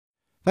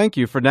Thank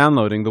you for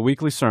downloading the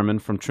weekly sermon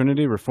from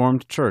Trinity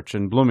Reformed Church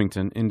in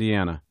Bloomington,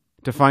 Indiana.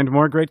 To find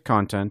more great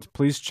content,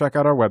 please check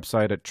out our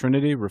website at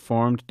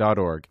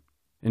trinityreformed.org.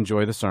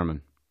 Enjoy the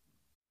sermon.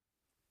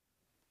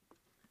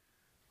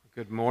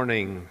 Good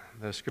morning.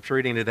 The scripture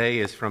reading today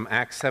is from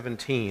Acts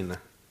 17.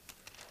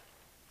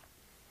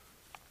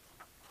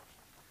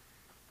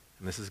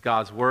 And this is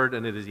God's word,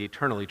 and it is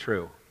eternally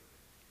true.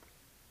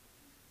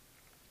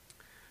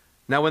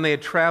 Now, when they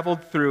had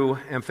traveled through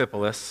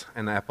Amphipolis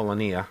and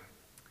Apollonia,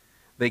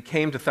 they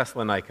came to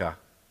Thessalonica,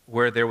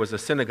 where there was a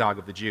synagogue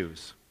of the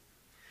Jews.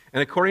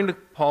 And according to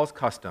Paul's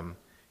custom,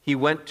 he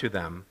went to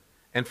them,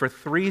 and for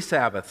 3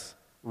 Sabbaths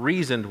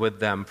reasoned with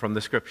them from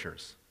the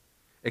Scriptures,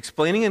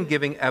 explaining and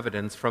giving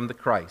evidence from the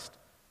Christ,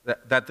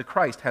 that the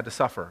Christ had to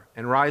suffer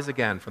and rise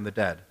again from the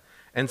dead,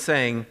 and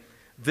saying,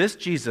 "This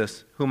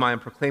Jesus, whom I am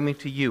proclaiming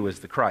to you, is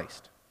the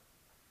Christ."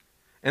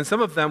 And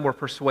some of them were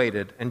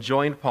persuaded and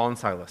joined Paul and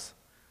Silas,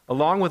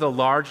 along with a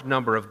large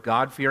number of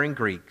God-fearing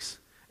Greeks,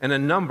 and a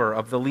number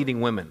of the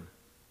leading women.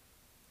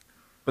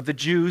 But the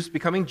Jews,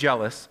 becoming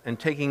jealous and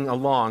taking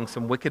along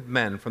some wicked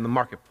men from the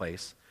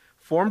marketplace,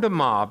 formed a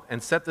mob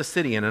and set the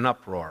city in an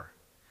uproar.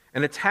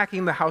 And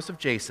attacking the house of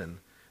Jason,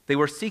 they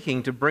were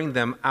seeking to bring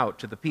them out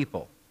to the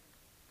people.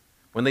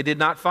 When they did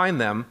not find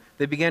them,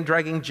 they began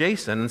dragging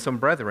Jason and some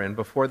brethren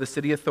before the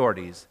city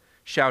authorities,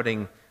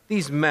 shouting,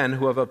 "These men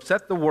who have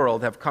upset the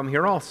world have come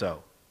here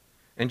also."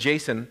 And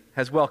Jason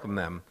has welcomed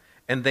them,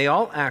 and they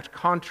all act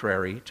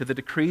contrary to the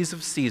decrees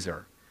of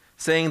Caesar,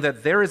 saying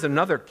that there is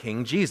another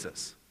king,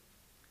 Jesus.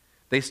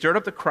 They stirred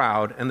up the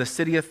crowd and the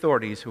city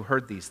authorities who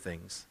heard these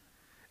things.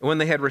 And when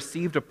they had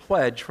received a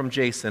pledge from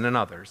Jason and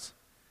others,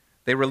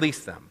 they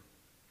released them.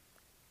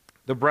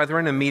 The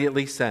brethren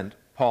immediately sent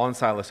Paul and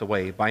Silas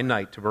away by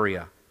night to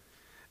Berea.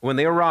 When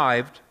they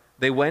arrived,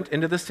 they went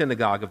into the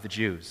synagogue of the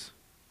Jews.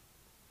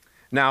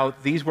 Now,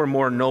 these were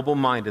more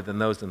noble-minded than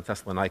those in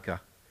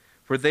Thessalonica,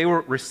 for they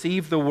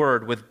received the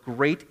word with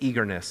great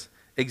eagerness,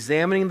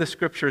 examining the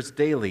Scriptures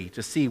daily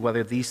to see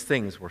whether these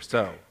things were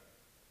so.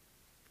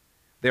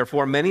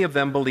 Therefore, many of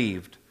them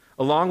believed,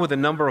 along with a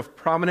number of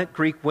prominent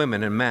Greek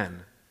women and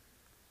men.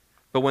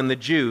 But when the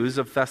Jews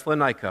of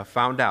Thessalonica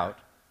found out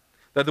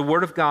that the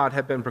word of God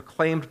had been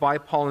proclaimed by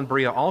Paul in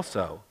Berea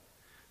also,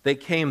 they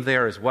came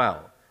there as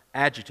well,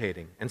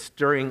 agitating and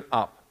stirring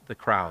up the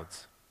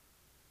crowds.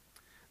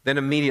 Then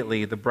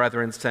immediately the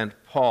brethren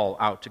sent Paul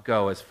out to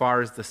go as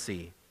far as the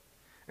sea,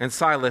 and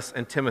Silas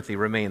and Timothy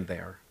remained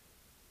there.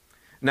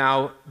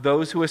 Now,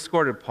 those who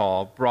escorted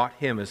Paul brought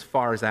him as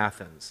far as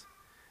Athens,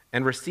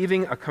 and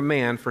receiving a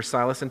command for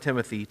Silas and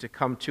Timothy to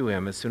come to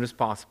him as soon as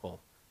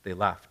possible, they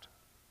left.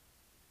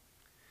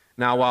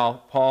 Now,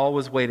 while Paul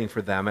was waiting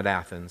for them at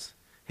Athens,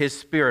 his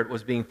spirit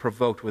was being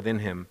provoked within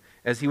him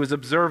as he was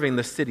observing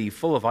the city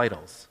full of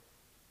idols.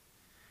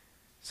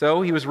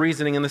 So he was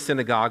reasoning in the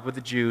synagogue with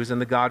the Jews and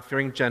the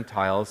God-fearing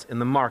Gentiles in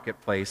the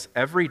marketplace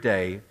every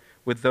day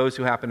with those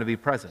who happened to be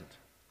present.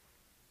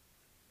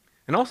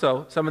 And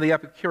also, some of the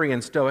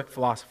Epicurean Stoic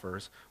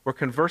philosophers were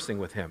conversing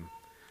with him.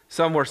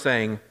 Some were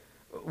saying,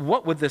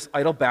 "What would this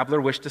idle babbler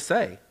wish to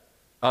say?"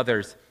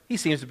 Others, "He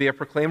seems to be a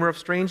proclaimer of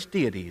strange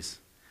deities,"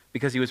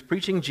 because he was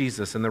preaching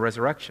Jesus and the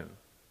resurrection.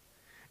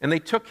 And they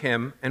took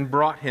him and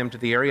brought him to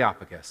the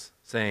Areopagus,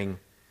 saying,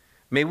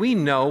 "May we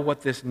know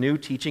what this new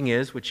teaching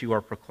is which you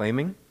are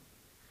proclaiming?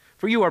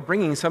 For you are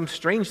bringing some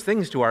strange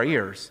things to our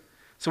ears,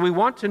 so we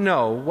want to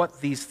know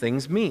what these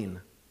things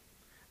mean."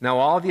 Now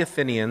all the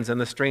Athenians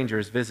and the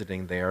strangers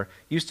visiting there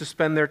used to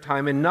spend their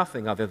time in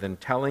nothing other than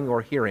telling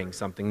or hearing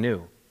something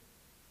new.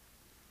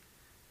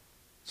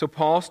 So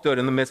Paul stood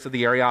in the midst of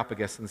the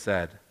Areopagus and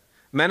said,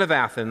 "Men of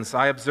Athens,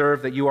 I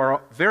observe that you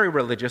are very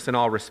religious in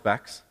all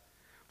respects.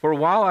 For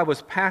while I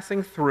was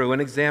passing through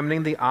and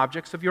examining the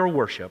objects of your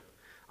worship,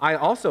 I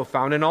also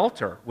found an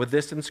altar with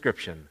this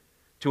inscription,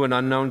 'To an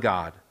unknown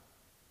God.'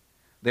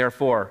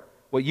 Therefore,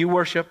 what you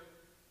worship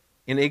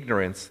in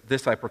ignorance,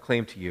 this I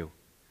proclaim to you.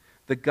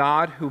 The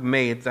God who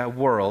made the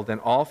world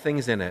and all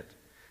things in it,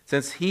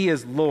 since he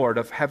is Lord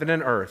of heaven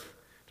and earth,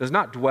 does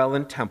not dwell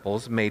in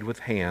temples made with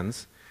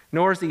hands,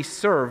 nor is he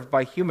served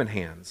by human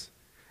hands,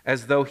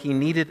 as though he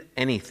needed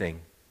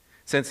anything,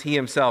 since he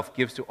himself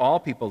gives to all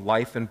people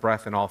life and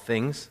breath and all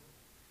things.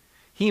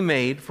 He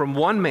made from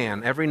one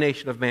man every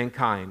nation of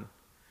mankind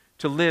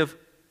to live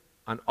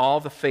on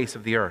all the face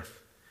of the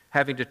earth,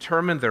 having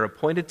determined their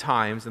appointed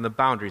times and the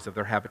boundaries of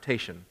their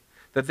habitation,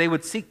 that they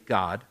would seek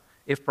God,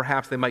 if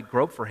perhaps they might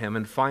grope for him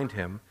and find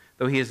him,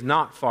 though he is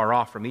not far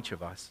off from each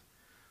of us.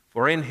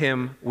 For in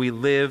him we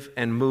live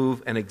and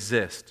move and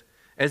exist,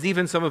 as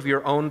even some of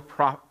your own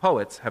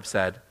poets have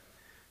said,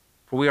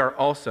 for we are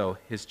also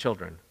his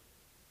children.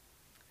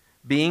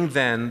 Being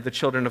then the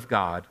children of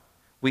God,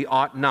 we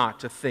ought not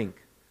to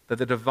think that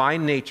the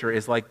divine nature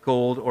is like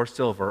gold or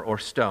silver or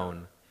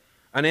stone,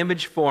 an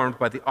image formed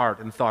by the art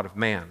and thought of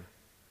man.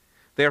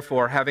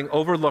 Therefore, having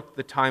overlooked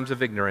the times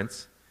of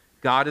ignorance,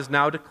 God is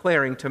now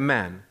declaring to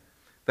men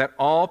that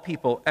all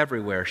people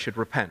everywhere should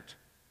repent,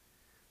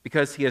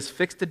 because he has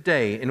fixed a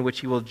day in which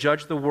he will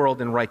judge the world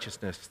in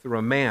righteousness through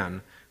a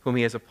man whom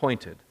he has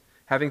appointed,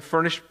 having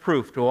furnished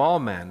proof to all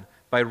men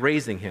by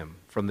raising him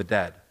from the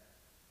dead.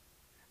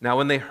 Now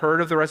when they heard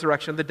of the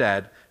resurrection of the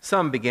dead,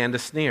 some began to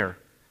sneer,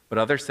 but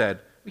others said,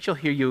 "We shall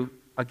hear you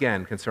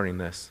again concerning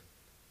this."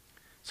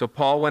 So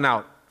Paul went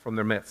out from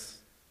their midst.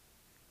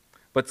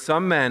 But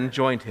some men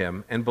joined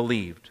him and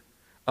believed,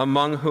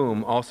 among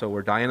whom also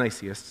were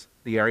Dionysius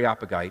the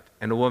Areopagite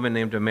and a woman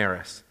named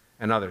Damaris,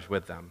 and others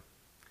with them.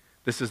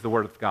 This is the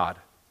word of God.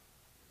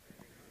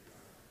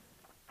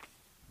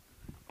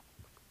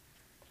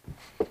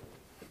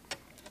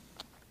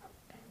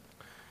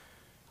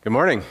 Good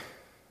morning.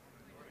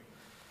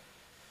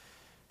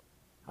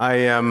 I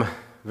am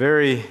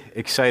very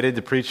excited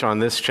to preach on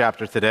this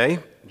chapter today.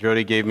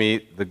 Jody gave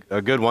me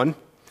a good one.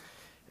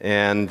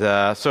 And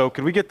so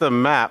could we get the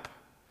map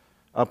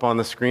up on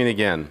the screen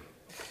again?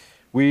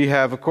 We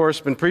have, of course,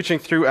 been preaching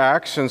through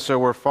Acts, and so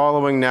we're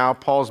following now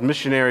Paul's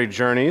missionary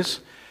journeys.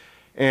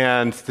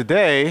 And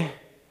today,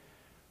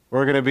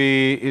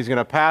 he's going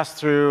to pass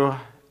through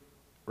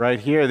right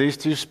here, these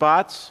two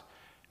spots,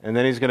 and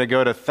then he's going to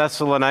go to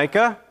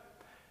Thessalonica,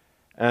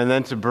 and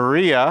then to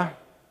Berea,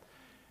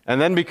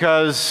 and then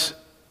because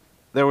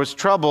there was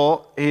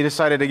trouble, he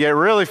decided to get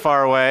really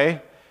far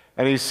away,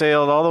 and he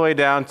sailed all the way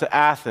down to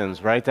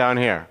Athens, right down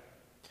here.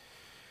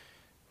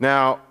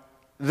 Now,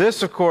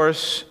 this, of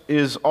course,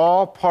 is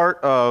all part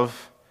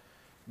of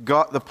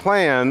the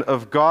plan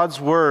of God's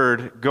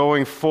Word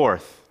going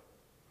forth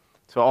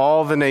to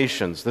all the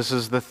nations. This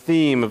is the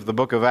theme of the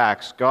book of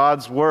Acts.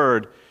 God's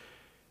Word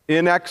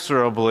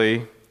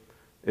inexorably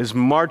is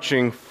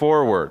marching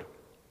forward.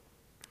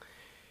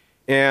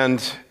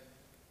 And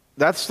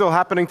that's still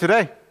happening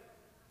today.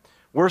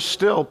 We're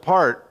still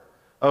part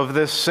of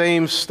this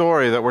same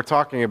story that we're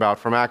talking about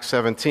from Acts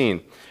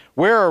 17.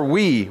 Where are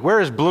we?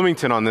 Where is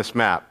Bloomington on this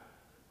map?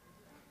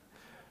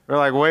 We're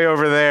like way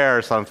over there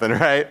or something,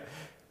 right?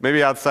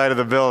 Maybe outside of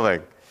the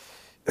building.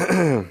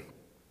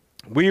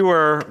 We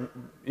are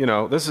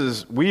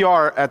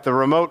at the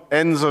remote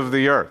ends of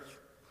the earth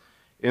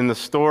in the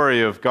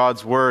story of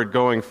God's Word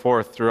going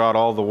forth throughout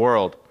all the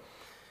world.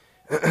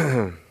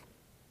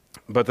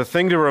 But the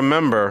thing to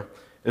remember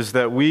is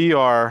that we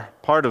are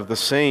part of the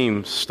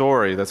same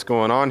story that's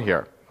going on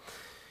here.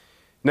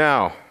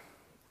 Now,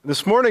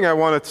 this morning I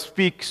want to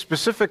speak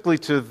specifically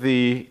to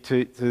the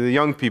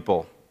young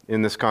people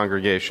in this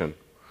congregation.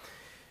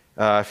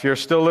 If you're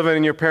still living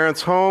in your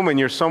parents' home and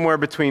you're somewhere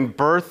between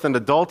birth and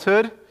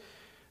adulthood,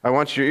 I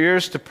want your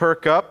ears to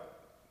perk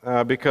up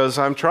because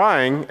I'm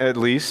trying, at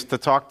least, to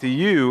talk to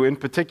you in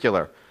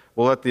particular.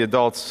 We'll let the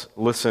adults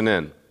listen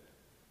in.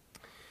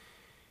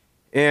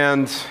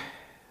 And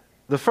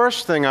the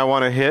first thing I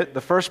want to hit,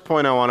 the first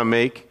point I want to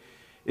make,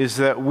 is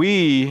that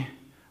we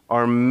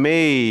are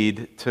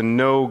made to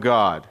know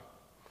God.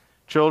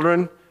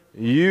 Children,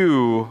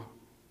 you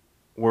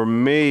were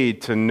made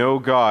to know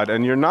God,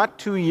 and you're not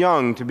too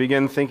young to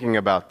begin thinking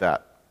about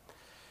that.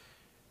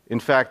 In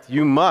fact,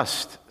 you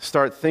must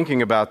start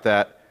thinking about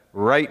that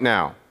right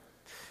now.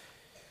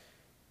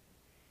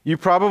 You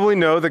probably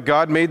know that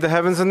God made the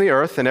heavens and the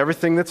earth and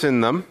everything that's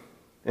in them,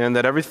 and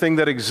that everything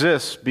that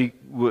exists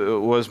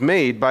was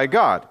made by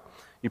God.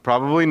 You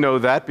probably know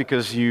that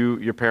because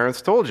your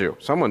parents told you,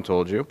 someone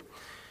told you.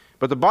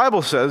 But the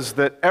Bible says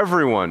that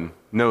everyone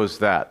knows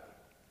that.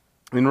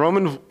 In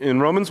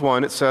Romans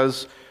 1, it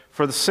says,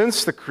 "For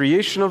since the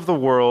creation of the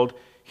world,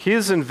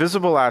 His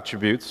invisible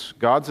attributes,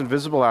 God's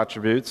invisible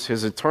attributes,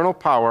 His eternal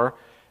power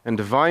and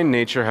divine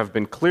nature have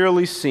been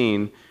clearly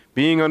seen,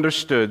 being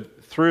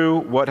understood through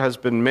what has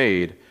been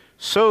made,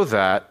 so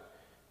that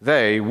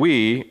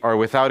we are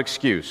without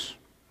excuse."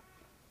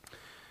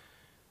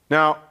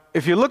 Now,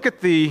 if you look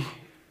at a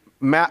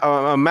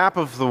map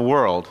of the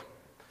world,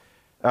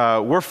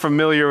 we're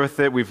familiar with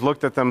it. We've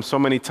looked at them so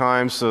many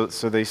times, so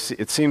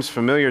it seems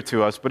familiar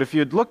to us. But if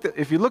you looked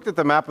at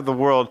the map of the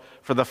world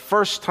for the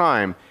first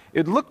time,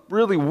 it looked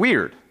really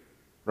weird,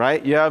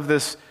 right? You have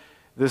this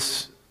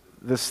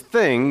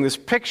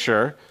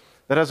picture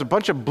that has a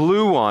bunch of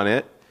blue on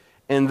it,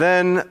 and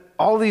then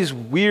all these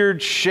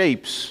weird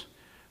shapes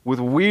with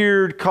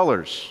weird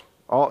colors,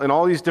 in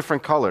all these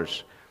different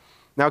colors.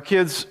 Now,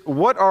 kids,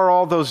 what are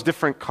all those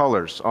different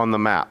colors on the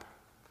map?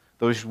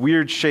 Those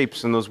weird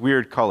shapes and those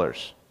weird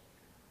colors.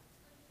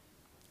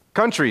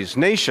 Countries,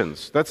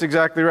 nations, that's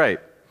exactly right.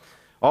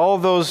 All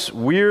those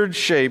weird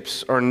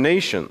shapes are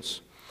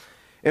nations.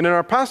 And in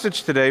our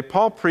passage today,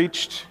 Paul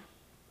preached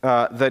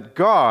that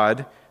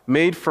God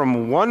made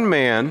from one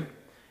man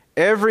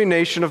every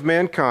nation of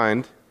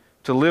mankind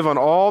to live on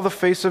all the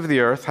face of the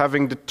earth,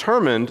 having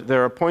determined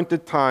their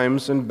appointed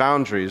times and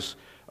boundaries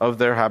of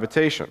their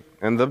habitation,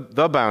 and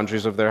the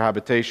boundaries of their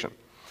habitation.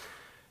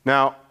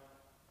 Now,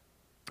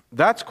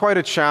 that's quite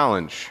a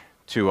challenge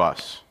to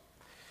us,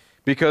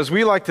 because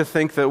we like to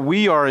think that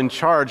we are in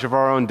charge of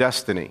our own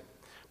destiny.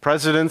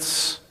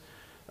 Presidents,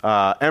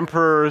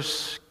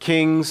 emperors,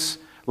 kings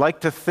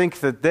like to think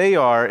that they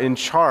are in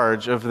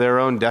charge of their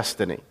own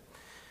destiny.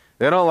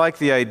 They don't like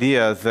the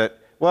idea that,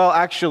 well,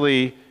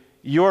 actually,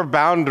 your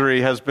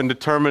boundary has been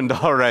determined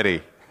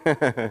already.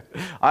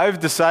 I've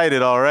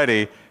decided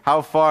already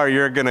how far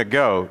you're going to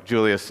go,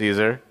 Julius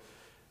Caesar.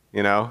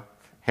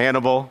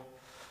 Hannibal.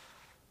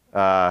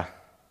 I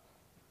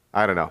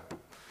don't know.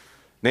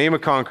 Name a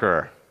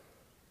conqueror.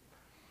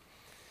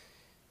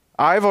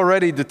 I've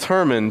already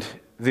determined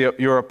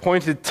your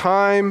appointed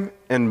time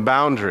and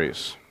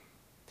boundaries.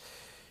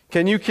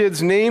 Can you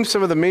kids name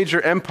some of the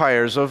major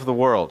empires of the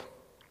world?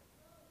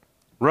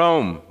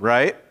 Rome,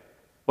 right?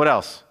 What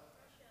else?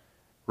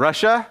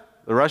 Russia?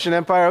 The Russian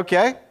Empire,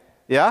 okay.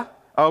 Yeah?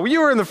 Oh,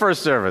 you were in the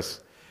first service.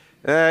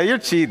 You're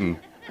cheating.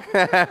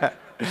 All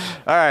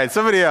right,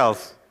 somebody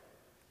else.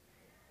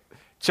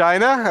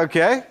 China,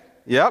 okay.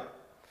 Yep.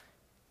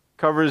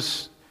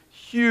 Covers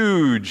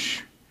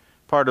huge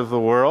part of the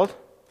world.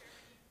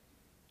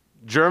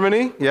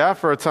 Germany, yeah,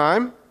 for a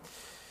time.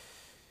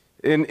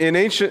 In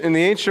the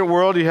ancient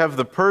world, you have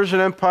the Persian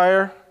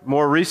Empire.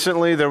 More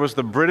recently, there was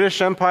the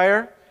British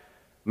Empire.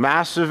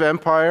 Massive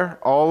empire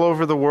all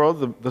over the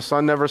world. The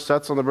sun never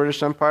sets on the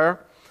British Empire.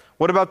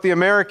 What about the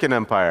American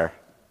Empire?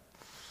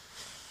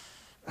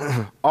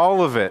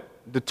 All of it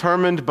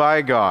determined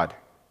by God.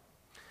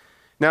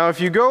 Now,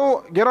 if you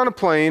get on a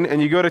plane and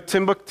you go to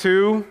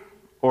Timbuktu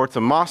or to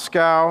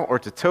Moscow or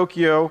to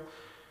Tokyo,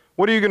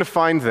 what are you going to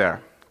find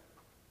there?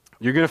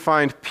 You're going to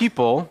find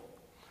people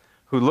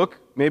who look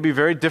maybe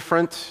very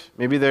different.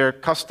 Maybe their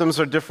customs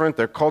are different,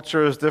 their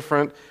culture is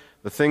different,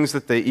 the things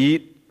that they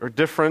eat are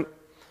different.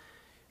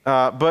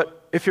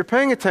 But if you're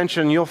paying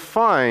attention, you'll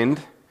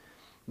find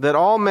that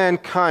all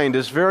mankind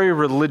is very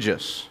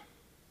religious,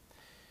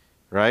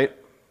 right?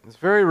 It's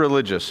very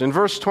religious. In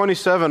verse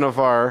 27 of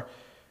our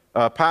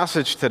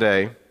passage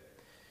today,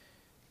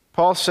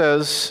 Paul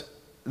says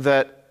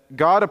that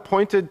God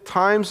appointed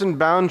times and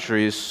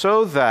boundaries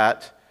so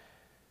that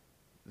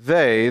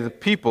they, the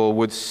people,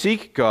 would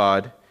seek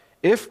God,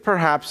 if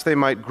perhaps they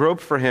might grope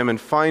for him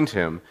and find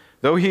him,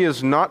 though he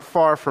is not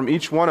far from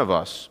each one of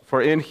us, for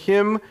in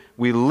him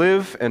we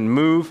live and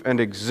move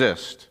and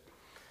exist.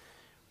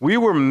 We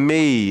were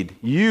made,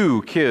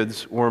 you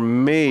kids were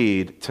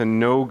made to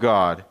know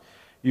God.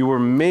 You were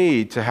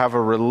made to have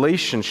a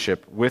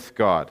relationship with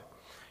God.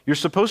 You're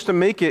supposed to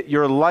make it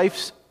your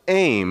life's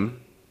aim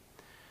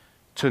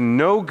to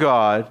know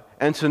God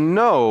and to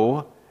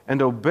know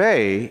and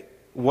obey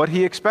what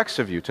he expects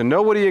of you, to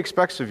know what he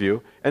expects of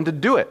you and to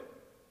do it,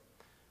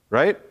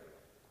 right?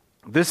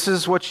 This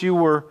is what you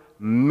were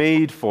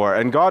made for,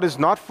 and God is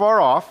not far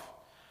off,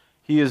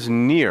 he is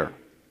near.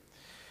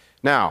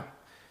 Now,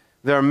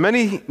 there are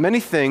many, many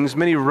things,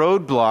 many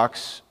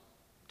roadblocks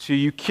to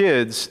you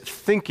kids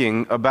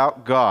thinking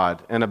about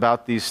God and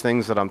about these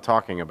things that I'm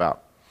talking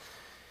about.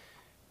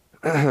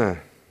 I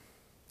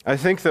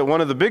think that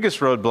one of the biggest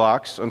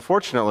roadblocks,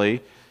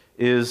 unfortunately,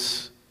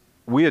 is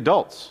we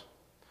adults.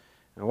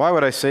 And why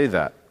would I say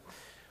that?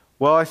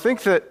 Well, I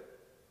think that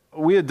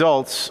we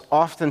adults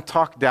often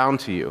talk down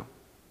to you,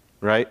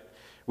 right?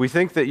 We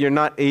think that you're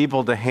not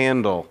able to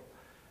handle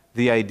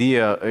the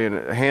idea,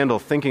 handle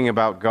thinking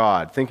about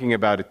God, thinking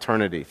about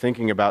eternity,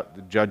 thinking about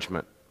the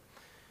judgment.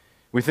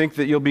 We think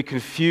that you'll be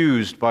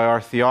confused by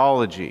our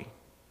theology,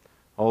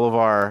 all of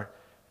our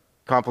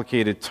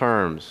complicated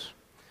terms.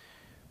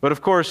 But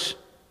of course,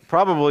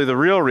 probably the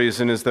real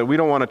reason is that we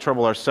don't want to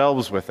trouble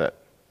ourselves with it,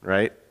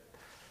 right?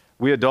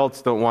 We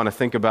adults don't want to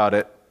think about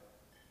it,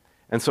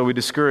 and so we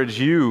discourage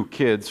you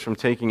kids from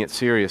taking it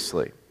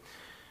seriously.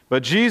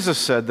 But Jesus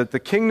said that the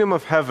kingdom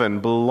of heaven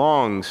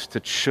belongs to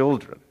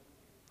children.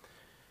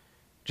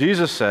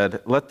 Jesus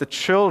said, "Let the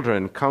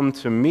children come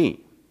to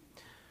me."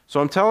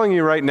 So I'm telling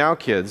you right now,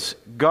 kids,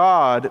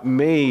 God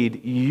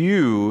made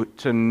you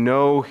to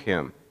know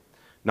him.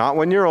 Not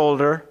when you're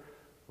older,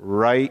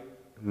 right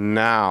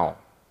now.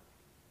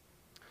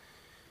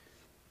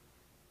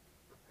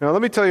 Now,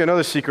 let me tell you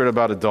another secret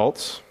about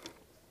adults.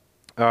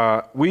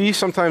 We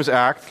sometimes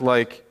act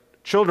like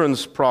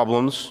children's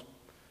problems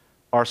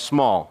are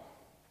small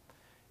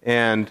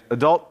and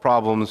adult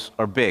problems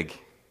are big,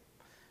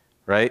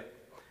 right?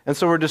 And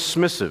so we're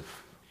dismissive.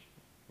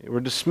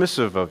 We're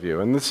dismissive of you,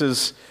 and this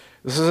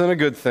isn't a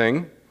good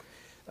thing.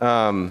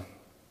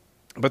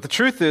 But the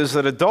truth is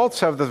that adults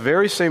have the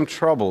very same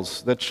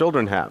troubles that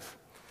children have,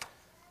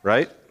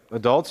 right?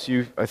 Adults,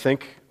 you, I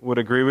think, would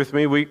agree with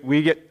me.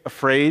 We get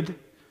afraid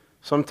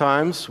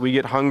sometimes. We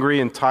get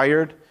hungry and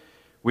tired.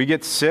 We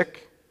get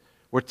sick.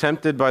 We're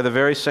tempted by the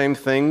very same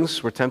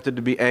things. We're tempted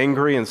to be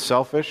angry and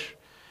selfish.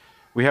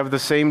 We have the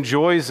same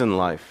joys in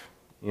life,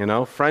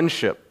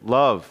 friendship,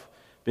 love,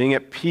 being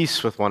at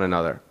peace with one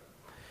another.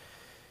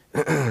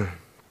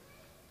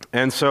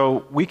 And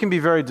so we can be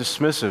very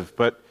dismissive,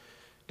 but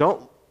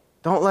don't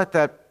let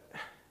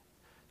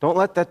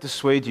that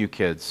dissuade you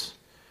kids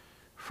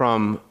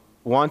from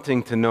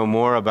wanting to know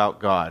more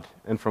about God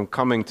and from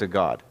coming to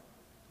God.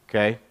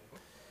 Okay?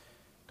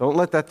 Don't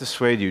let that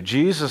dissuade you.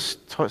 Jesus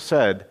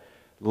said,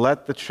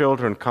 "Let the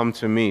children come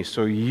to me."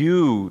 So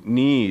you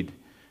need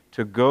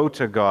to go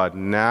to God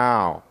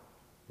now.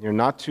 You're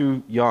not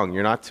too young.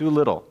 You're not too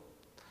little.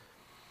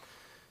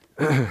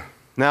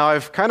 Now,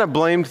 I've kind of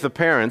blamed the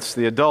parents,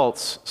 the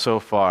adults, so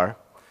far,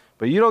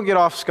 but you don't get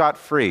off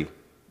scot-free,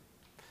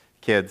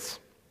 kids.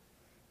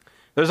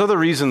 There's other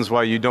reasons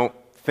why you don't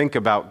think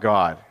about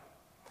God.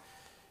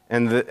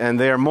 and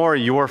they are more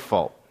your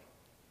fault.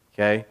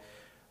 Okay?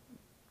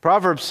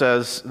 Proverbs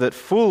says that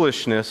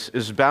foolishness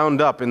is bound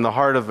up in the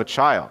heart of a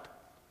child.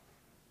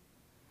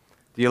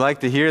 Do you like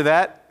to hear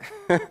that?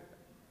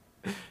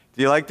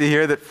 Do you like to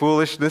hear that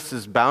foolishness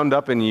is bound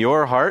up in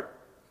your heart?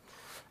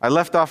 I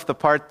left off the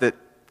part that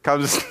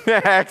comes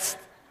next.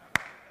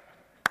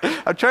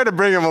 I'm trying to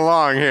bring him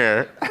along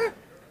here.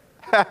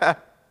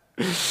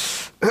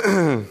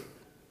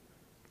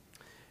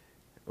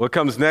 What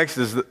comes next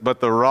is, but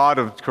the rod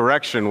of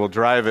correction will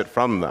drive it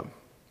from them.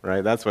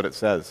 Right? That's what it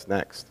says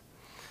next.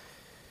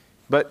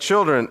 But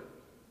children,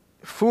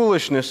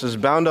 foolishness is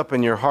bound up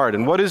in your heart.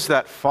 And what is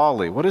that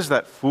folly? What is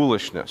that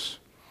foolishness?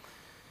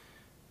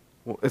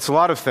 Well, it's a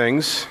lot of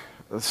things.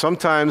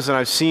 Sometimes, and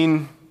I've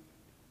seen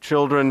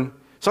children,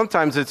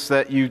 sometimes it's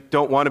that you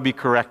don't want to be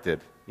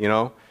corrected. You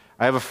know,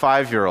 I have a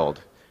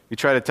 5-year-old. You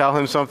try to tell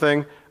him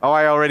something, oh,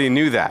 I already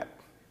knew that.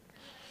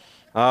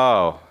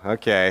 Oh,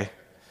 okay.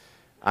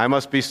 I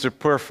must be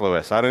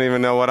superfluous. I don't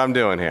even know what I'm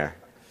doing here.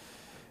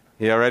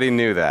 He already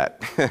knew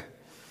that.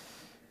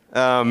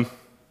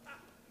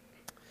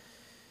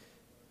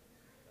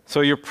 So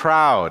you're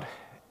proud,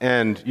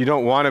 and you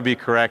don't want to be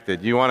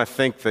corrected. You want to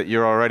think that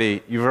you've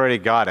already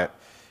got it.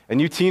 And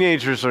you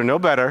teenagers are no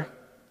better.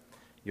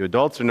 You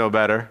adults are no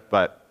better,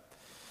 but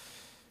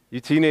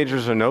you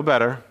teenagers are no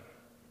better.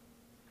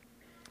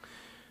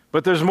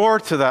 But there's more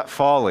to that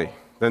folly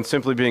than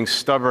simply being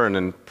stubborn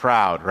and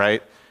proud,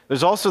 right?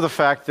 There's also the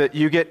fact that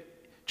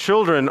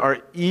children are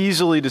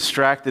easily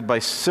distracted by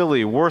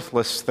silly,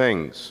 worthless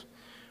things,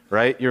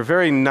 right? You're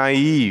very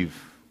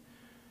naive.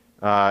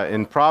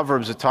 In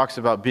Proverbs, it talks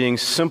about being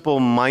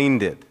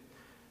simple-minded.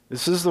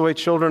 This is the way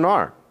children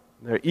are.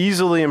 They're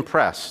easily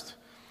impressed.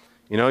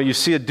 You know, you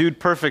see a Dude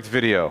Perfect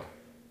video.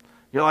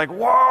 You're like,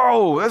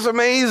 whoa, that's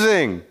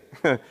amazing.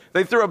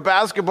 They threw a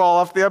basketball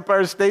off the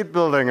Empire State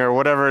Building or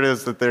whatever it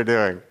is that they're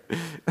doing.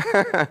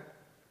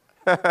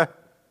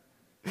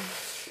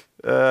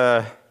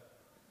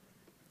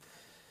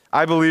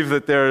 I believe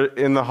that there,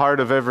 in the heart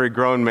of every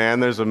grown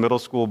man, there's a middle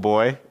school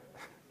boy.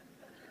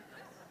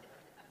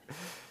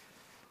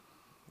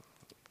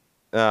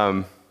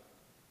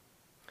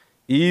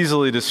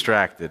 Easily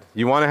distracted.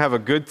 You want to have a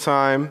good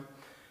time,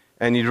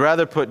 and you'd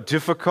rather put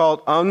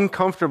difficult,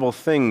 uncomfortable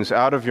things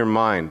out of your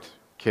mind,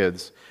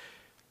 kids.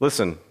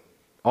 Listen,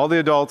 all the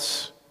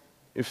adults,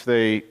 if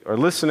they are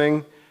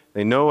listening,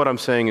 they know what I'm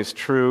saying is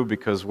true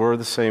because we're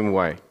the same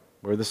way.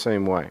 We're the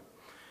same way.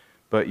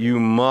 But you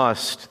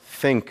must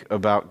think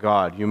about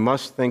God. You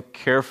must think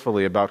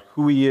carefully about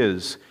who He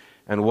is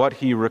and what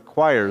He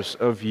requires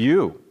of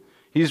you.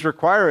 He's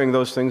requiring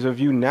those things of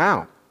you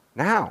now.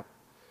 Now,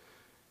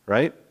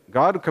 right?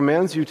 God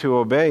commands you to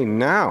obey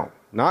now,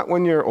 not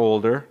when you're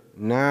older,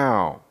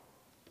 now.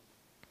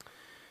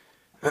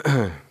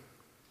 You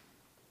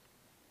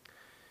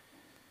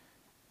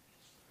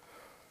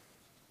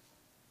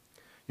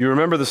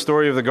remember the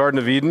story of the Garden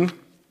of Eden?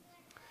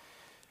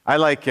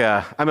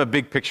 I'm a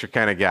big picture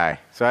kind of guy,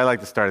 so I like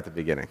to start at the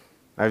beginning.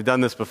 I've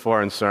done this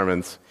before in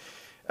sermons.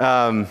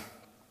 The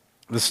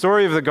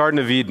story of the Garden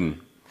of Eden.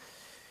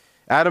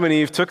 Adam and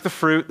Eve took the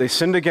fruit, they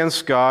sinned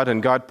against God,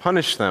 and God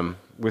punished them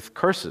with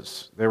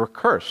curses. They were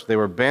cursed. They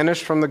were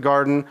banished from the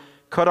garden,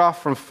 cut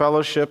off from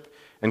fellowship,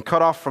 and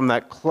cut off from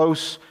that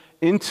close,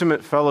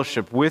 intimate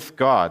fellowship with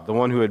God, the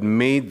one who had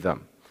made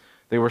them.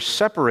 They were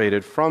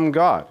separated from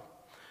God.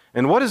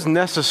 And what is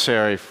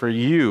necessary for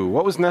you,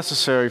 what was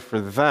necessary for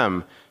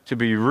them to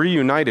be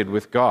reunited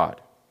with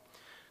God?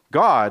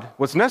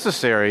 What's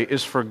necessary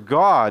is for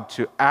God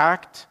to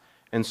act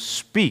and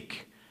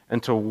speak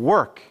and to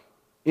work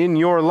in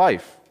your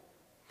life.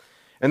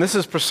 And this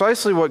is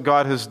precisely what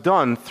God has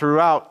done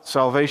throughout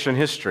salvation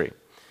history.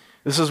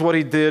 This is what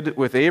He did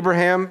with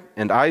Abraham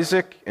and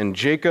Isaac and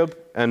Jacob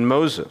and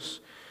Moses.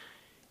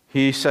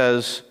 He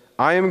says,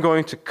 I am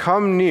going to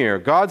come near,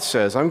 God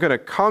says, I'm going to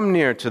come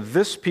near to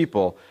this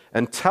people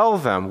and tell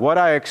them what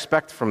I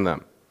expect from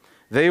them.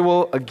 They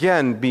will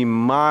again be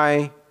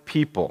my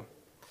people.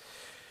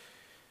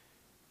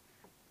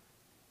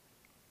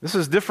 This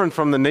is different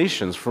from the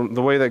nations, from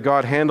the way that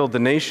God handled the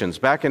nations.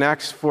 Back in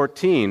Acts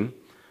 14,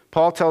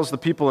 Paul tells the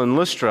people in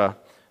Lystra,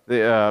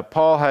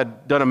 Paul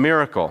had done a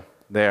miracle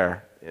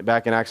there,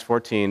 back in Acts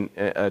 14,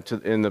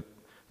 in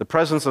the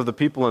presence of the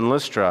people in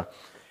Lystra,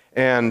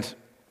 and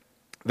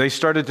they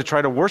started to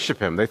try to worship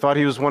him. They thought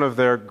he was one of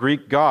their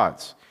Greek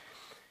gods.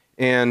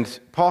 And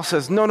Paul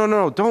says, no,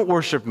 don't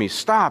worship me.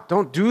 Stop,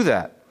 don't do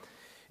that.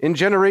 In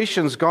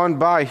generations gone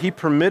by, he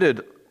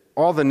permitted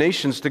all the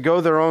nations to go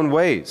their own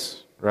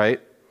ways, right?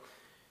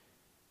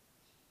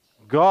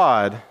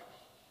 God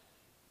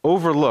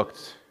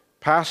overlooked,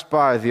 passed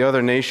by the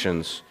other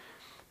nations,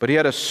 but he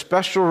had a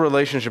special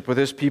relationship with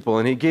his people,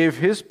 and he gave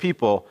his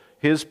people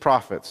his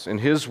prophets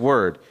and his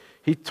word.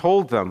 He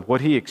told them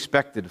what he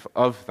expected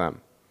of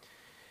them.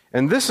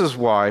 And this is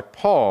why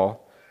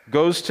Paul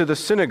goes to the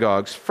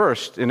synagogues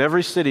first in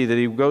every city that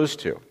he goes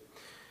to.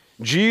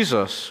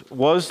 Jesus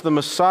was the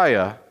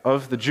Messiah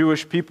of the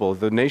Jewish people,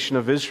 the nation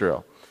of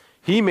Israel.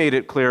 He made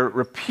it clear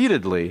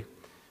repeatedly,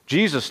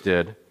 Jesus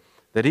did,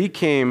 that he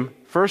came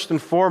first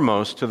and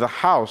foremost to the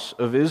house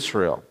of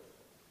Israel.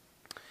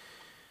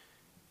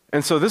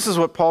 And so this is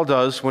what Paul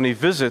does when he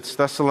visits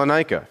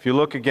Thessalonica. If you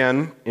look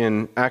again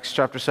in Acts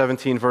chapter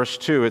 17, verse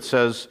 2, it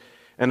says,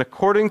 "And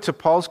according to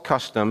Paul's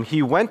custom,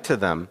 he went to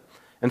them,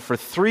 and for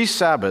 3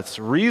 Sabbaths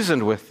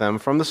reasoned with them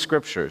from the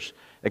Scriptures,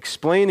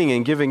 explaining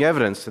and giving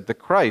evidence that the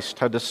Christ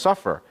had to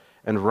suffer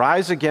and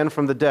rise again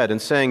from the dead,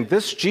 and saying,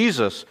 'This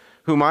Jesus,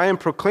 whom I am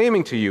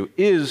proclaiming to you,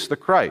 is the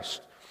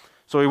Christ.'"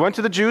 So he went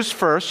to the Jews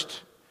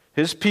first,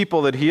 his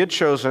people that he had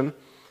chosen.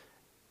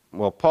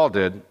 Well, Paul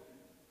did.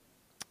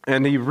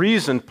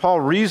 And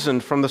Paul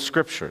reasoned from the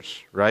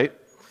Scriptures, right?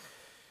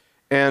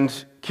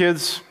 And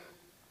kids,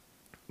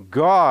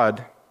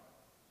 God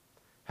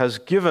has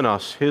given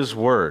us His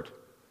Word.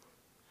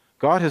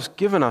 God has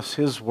given us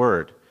His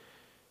Word.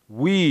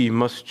 We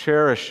must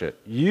cherish it.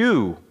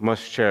 You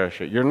must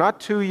cherish it. You're not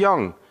too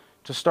young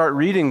to start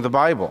reading the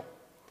Bible.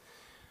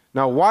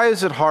 Now, why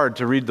is it hard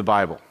to read the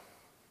Bible?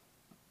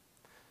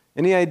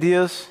 Any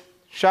ideas?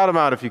 Shout them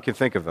out if you can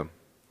think of them.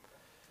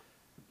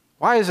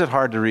 Why is it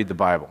hard to read the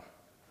Bible?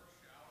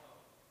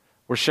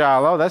 We're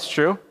shallow, that's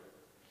true.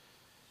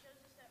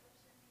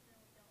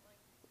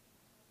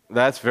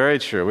 That's very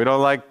true. We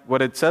don't like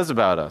what it says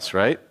about us,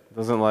 right?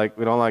 We don't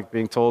like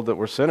being told that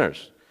we're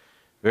sinners.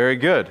 Very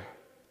good.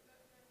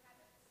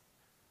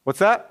 What's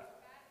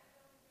that?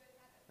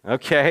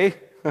 Okay.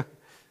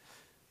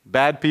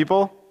 Bad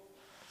people.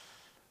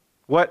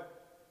 What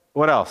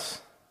else?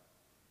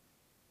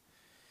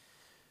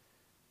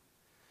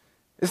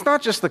 It's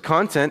not just the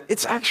content.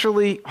 It's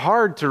actually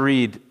hard to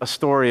read a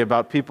story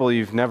about people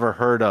you've never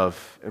heard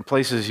of and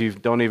places you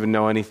don't even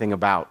know anything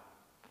about.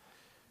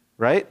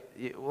 Right?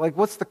 Like,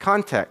 what's the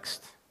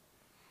context?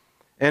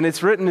 And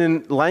it's written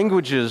in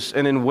languages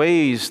and in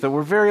ways that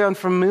we're very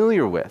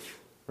unfamiliar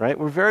with. Right?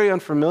 We're very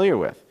unfamiliar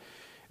with.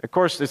 Of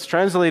course, it's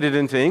translated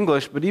into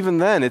English, but even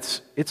then,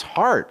 it's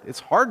hard.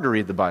 It's hard to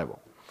read the Bible.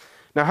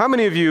 Now, how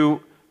many of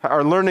you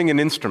are learning an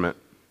instrument?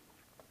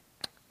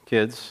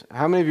 Kids,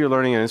 how many of you are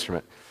learning an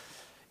instrument?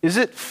 Is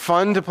it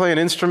fun to play an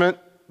instrument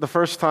the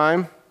first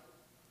time?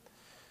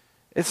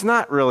 It's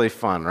not really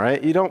fun,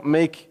 right? You don't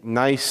make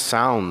nice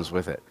sounds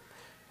with it,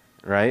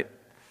 right?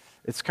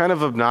 It's kind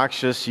of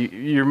obnoxious.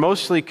 You're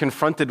mostly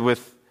confronted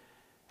with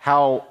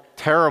how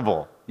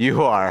terrible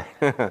you are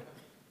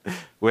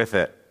with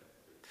it.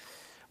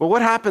 Well,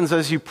 what happens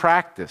as you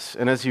practice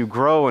and as you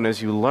grow and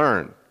as you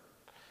learn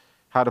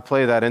how to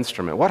play that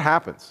instrument? What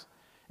happens?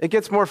 It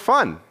gets more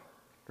fun,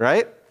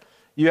 right?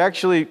 You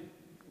actually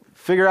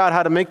figure out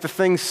how to make the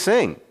thing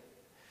sing.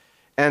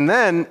 And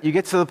then you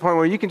get to the point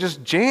where you can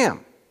just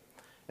jam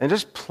and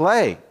just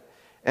play.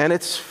 And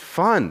it's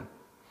fun.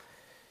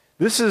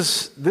 This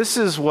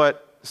is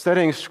what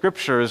studying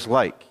Scripture is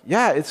like.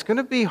 Yeah, it's going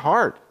to be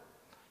hard,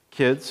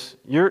 kids.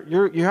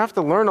 You have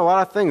to learn a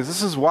lot of things.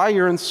 This is why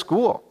you're in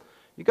school.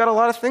 You got a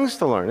lot of things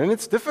to learn, and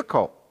it's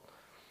difficult.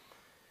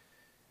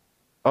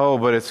 Oh,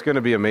 but it's going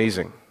to be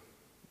amazing.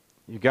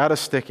 You got to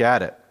stick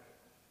at it.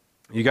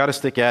 You got to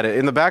stick at it.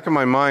 In the back of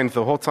my mind,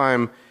 the whole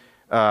time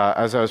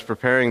as I was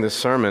preparing this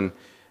sermon,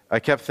 I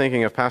kept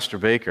thinking of Pastor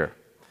Baker.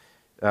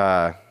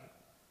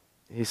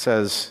 He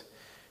says,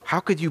 "How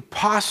could you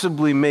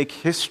possibly make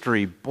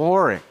history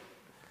boring?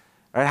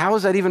 Right? How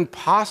is that even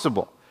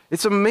possible?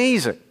 It's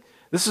amazing.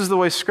 This is the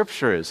way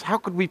Scripture is. How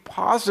could we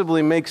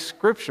possibly make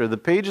Scripture, the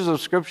pages of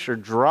Scripture,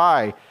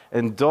 dry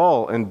and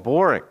dull and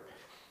boring?"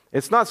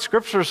 It's not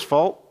Scripture's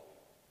fault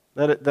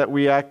that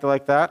we act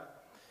like that.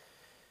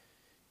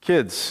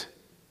 Kids,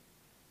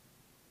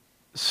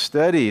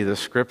 study the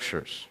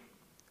Scriptures.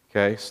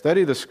 Okay?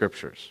 Study the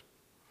Scriptures.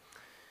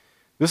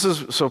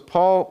 So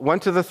Paul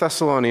went to the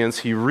Thessalonians,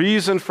 he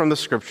reasoned from the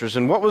Scriptures,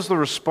 and what was the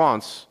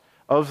response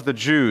of the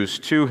Jews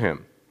to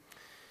him?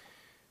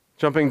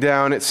 Jumping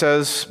down, it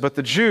says, "But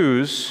the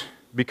Jews,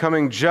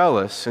 becoming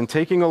jealous and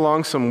taking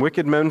along some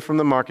wicked men from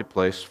the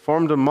marketplace,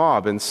 formed a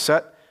mob and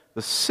set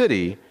the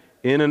city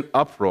in an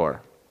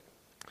uproar."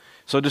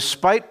 So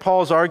despite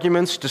Paul's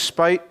arguments,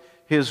 despite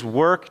his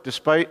work,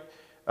 despite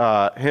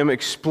him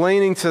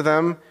explaining to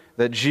them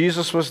that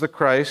Jesus was the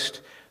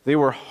Christ, they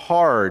were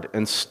hard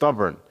and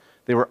stubborn.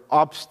 They were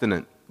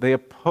obstinate. They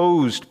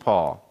opposed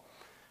Paul.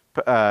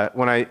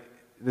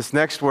 This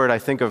next word, I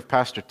think of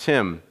Pastor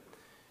Tim.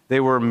 They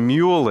were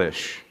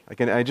mulish.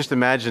 I just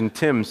imagine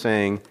Tim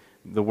saying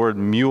the word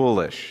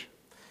mulish.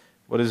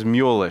 What is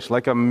mulish?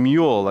 Like a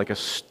mule, like a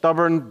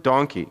stubborn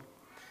donkey.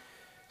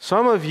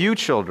 Some of you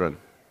children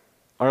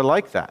are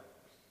like that.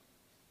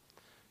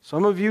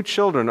 Some of you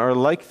children are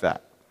like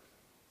that.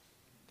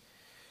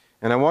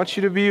 And I want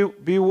you to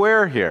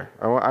beware here.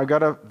 I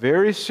got a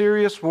very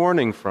serious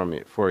warning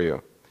for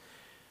you.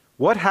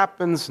 What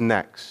happens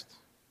next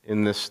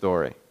in this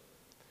story?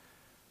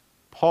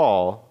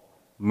 Paul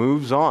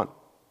moves on.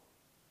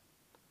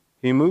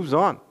 He moves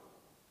on.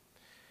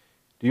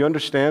 Do you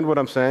understand what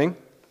I'm saying?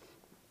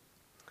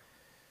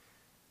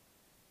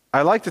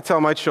 I like to tell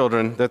my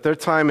children that their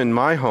time in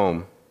my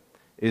home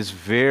is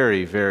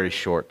very, very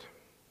short.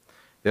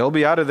 They'll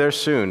be out of there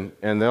soon,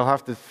 and they'll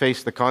have to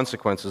face the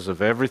consequences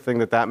of everything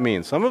that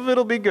means. Some of it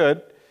will be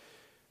good,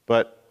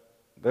 but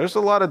There's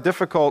a lot of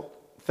difficult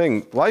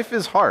things. Life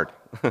is hard.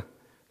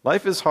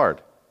 Life is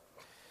hard.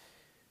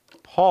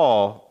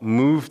 Paul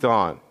moved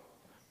on.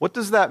 What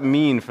does that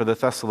mean for the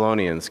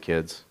Thessalonians,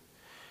 kids?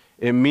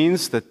 It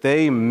means that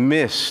they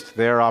missed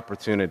their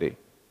opportunity,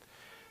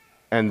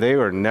 and they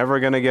were never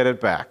going to get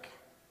it back.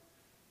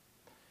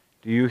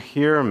 Do you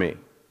hear me,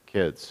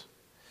 kids?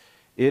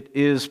 It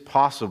is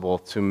possible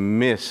to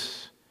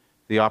miss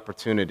the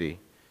opportunity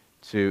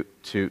to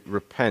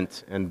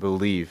repent and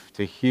believe,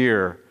 to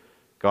hear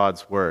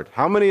God's word.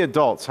 How many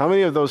adults, how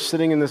many of those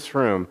sitting in this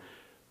room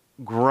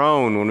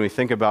groan when we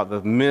think about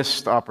the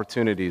missed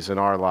opportunities in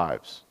our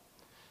lives?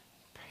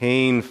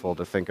 Painful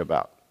to think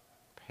about.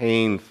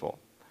 Painful.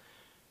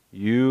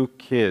 You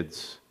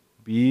kids,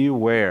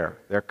 beware.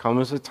 There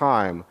comes a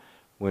time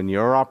when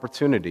your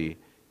opportunity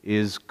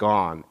is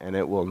gone and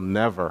it will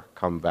never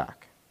come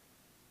back.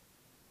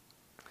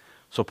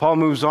 So Paul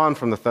moves on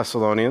from the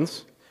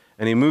Thessalonians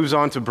and he moves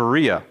on to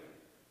Berea.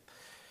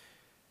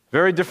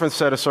 Very different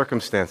set of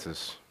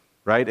circumstances,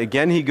 right?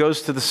 Again, he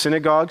goes to the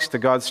synagogues, to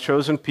God's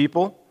chosen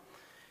people,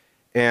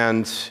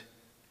 and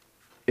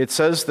it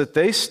says that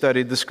they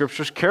studied the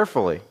scriptures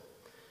carefully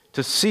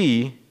to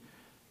see,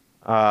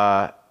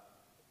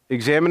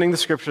 examining the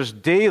scriptures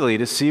daily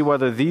to see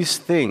whether these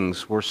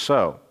things were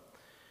so,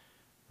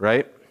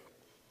 right?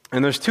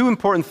 And there's two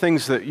important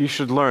things that you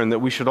should learn, that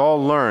we should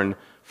all learn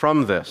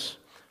from this.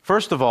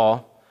 First of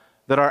all,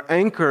 that our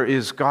anchor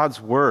is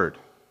God's word.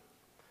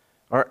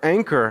 Our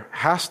anchor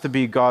has to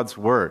be God's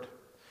word.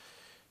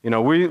 You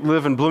know, we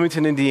live in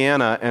Bloomington,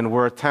 Indiana, and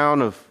we're a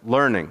town of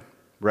learning,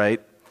 right?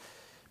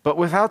 But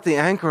without the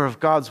anchor of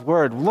God's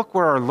word, look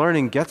where our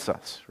learning gets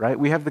us, right?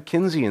 We have the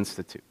Kinsey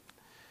Institute.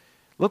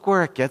 Look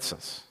where it gets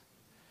us.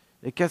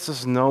 It gets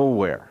us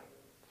nowhere.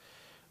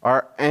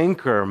 Our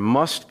anchor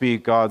must be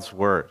God's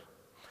word.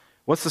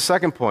 What's the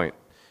second point?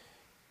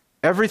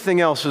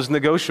 Everything else is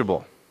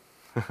negotiable.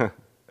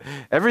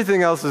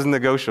 Everything else is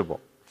negotiable,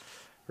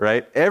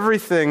 right?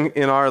 Everything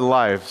in our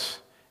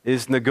lives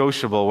is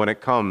negotiable when it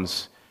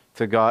comes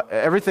to God.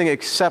 Everything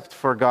except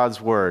for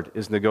God's word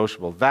is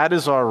negotiable. That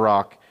is our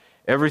rock.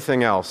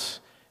 Everything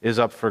else is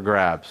up for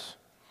grabs.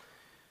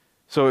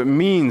 So it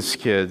means,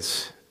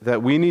 kids,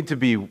 that we need to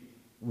be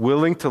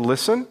willing to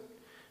listen,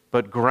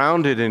 but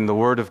grounded in the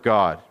word of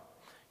God.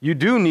 You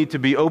do need to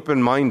be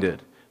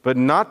open-minded, but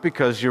not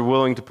because you're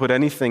willing to put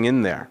anything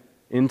in there,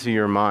 into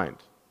your mind,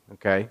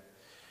 okay?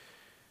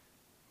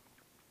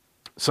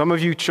 Some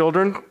of you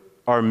children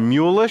are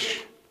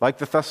mulish, like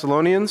the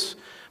Thessalonians,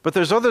 but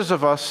there's others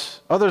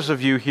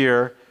of you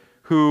here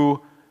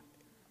who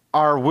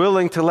are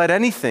willing to let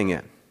anything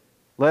in.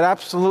 Let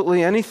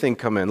absolutely anything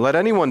come in. Let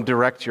anyone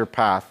direct your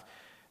path.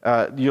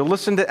 You'll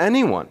listen to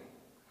anyone.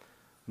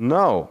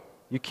 No,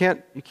 you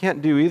can't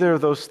do either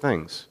of those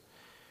things.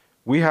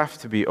 We have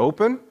to be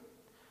open,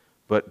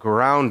 but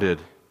grounded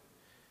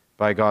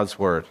by God's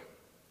word.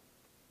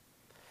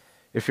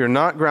 If you're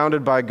not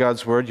grounded by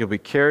God's word, you'll be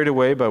carried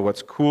away by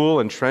what's cool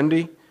and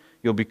trendy.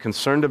 You'll be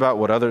concerned about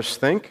what others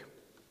think.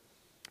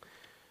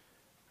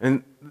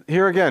 And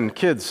here again,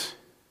 kids,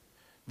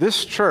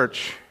 this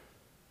church,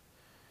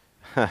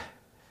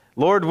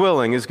 Lord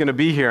willing, is going to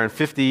be here in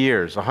 50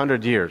 years,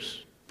 100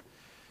 years.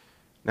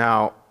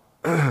 Now,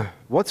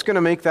 what's going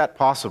to make that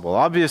possible?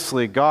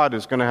 Obviously, God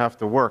is going to have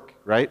to work,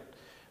 right?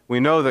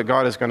 We know that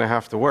God is going to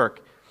have to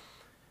work.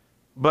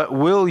 But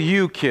will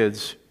you,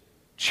 kids,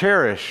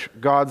 cherish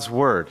God's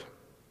word?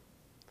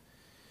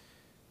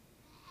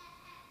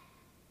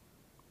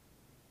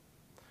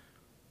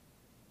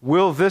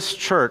 Will this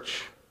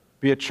church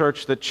be a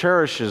church that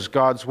cherishes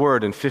God's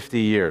word in 50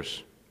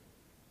 years?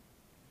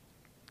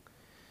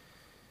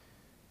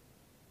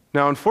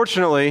 Now,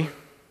 unfortunately,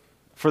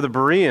 for the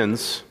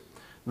Bereans,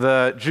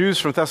 the Jews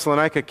from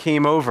Thessalonica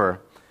came over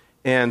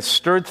and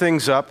stirred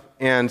things up,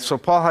 and so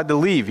Paul had to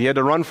leave. He had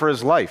to run for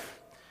his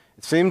life.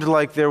 It seemed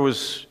like there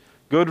was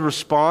good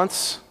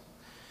response,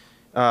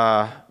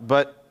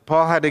 but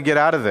Paul had to get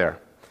out of there.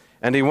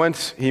 And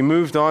he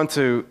moved on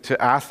to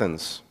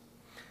Athens.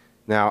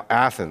 Now,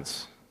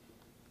 Athens.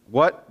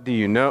 What do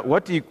you know?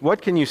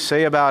 What can you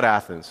say about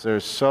Athens?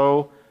 There's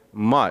so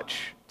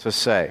much to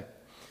say.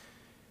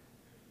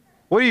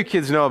 What do you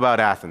kids know about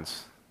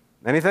Athens?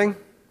 Anything?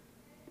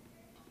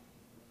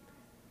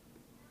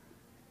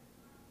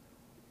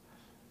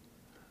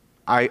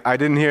 I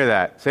didn't hear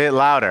that. Say it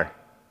louder.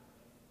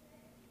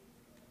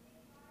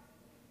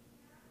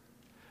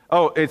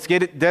 Oh, it's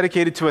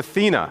dedicated to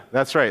Athena.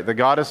 That's right, the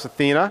goddess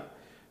Athena.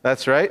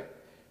 That's right.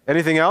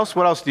 Anything else?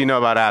 What else do you know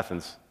about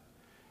Athens?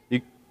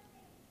 You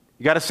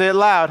got to say it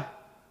loud.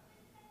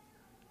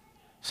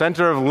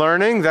 Center of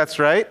learning. That's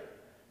right.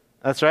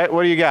 That's right.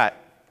 What do you got?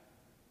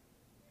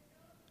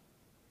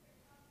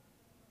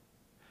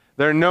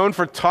 They're known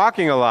for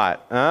talking a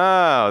lot.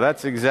 Oh,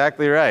 that's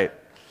exactly right.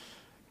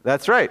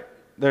 That's right.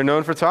 They're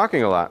known for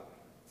talking a lot.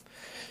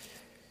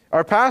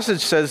 Our passage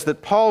says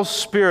that Paul's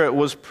spirit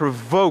was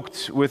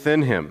provoked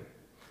within him.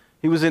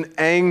 He was in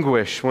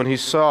anguish when he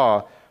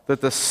saw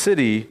that the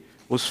city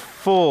was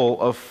full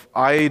of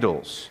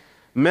idols.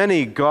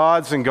 Many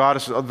gods and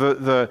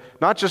goddesses,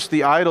 not just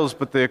the idols,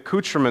 but the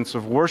accoutrements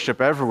of worship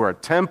everywhere,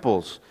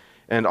 temples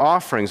and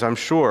offerings, I'm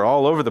sure,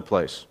 all over the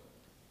place.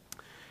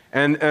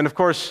 And of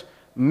course,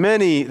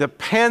 the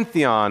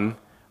pantheon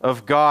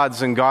of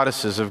gods and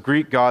goddesses, of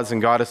Greek gods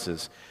and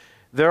goddesses.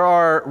 There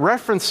are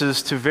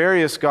references to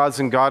various gods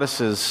and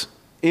goddesses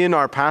in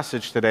our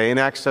passage today, in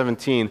Acts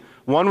 17.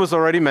 One was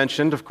already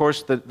mentioned. Of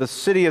course, the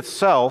city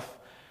itself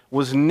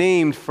was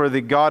named for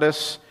the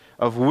goddess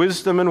of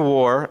wisdom and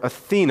war,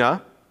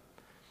 Athena.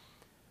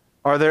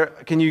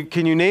 Can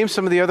you name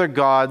some of the other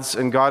gods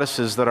and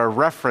goddesses that are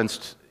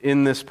referenced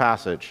in this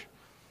passage?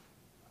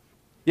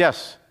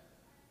 Yes.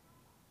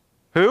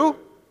 Who?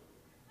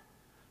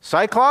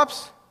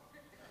 Cyclops?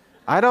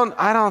 I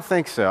don't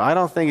think so. I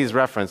don't think he's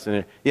referenced in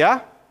it.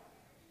 Yeah?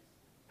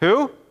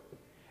 Who?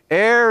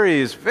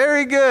 Ares.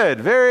 Very good.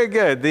 Very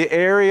good. The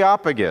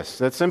Areopagus.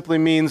 That simply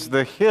means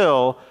the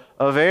hill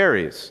of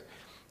Ares.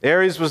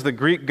 Ares was the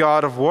Greek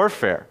god of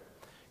warfare.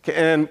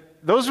 And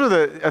those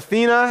were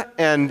Athena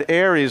and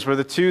Ares were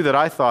the two that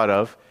I thought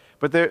of.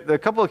 But a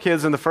couple of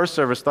kids in the first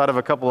service thought of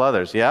a couple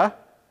others. Yeah?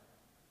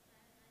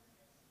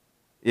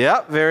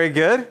 Yeah, very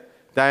good.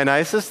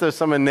 Dionysus, there's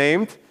someone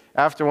named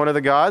after one of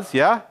the gods.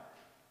 Yeah?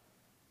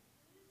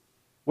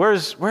 Where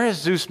is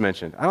Zeus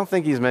mentioned? I don't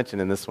think he's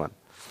mentioned in this one.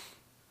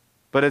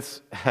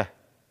 But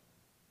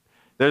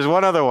there's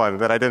one other one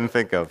that I didn't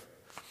think of.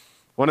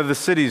 One of the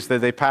cities that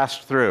they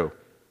passed through.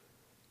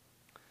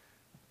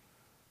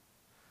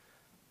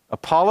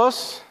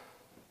 Apollos,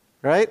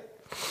 right?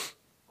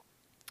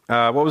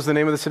 What was the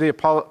name of the city?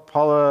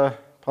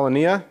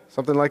 Apollonia?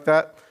 Something like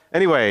that?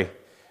 Anyway,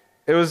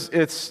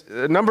 it's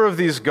a number of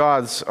these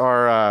gods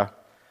are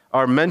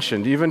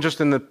mentioned, even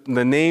just in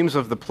the names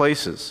of the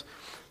places.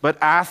 But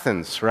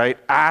Athens, right?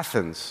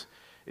 Athens.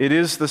 It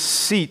is the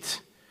seat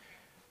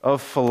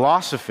of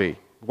philosophy,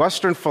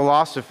 Western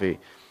philosophy.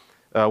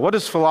 What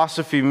does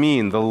philosophy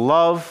mean? The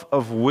love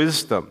of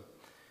wisdom.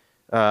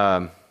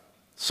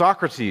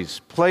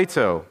 Socrates,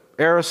 Plato,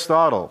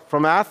 Aristotle,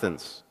 from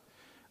Athens.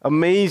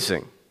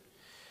 Amazing.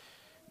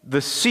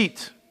 The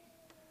seat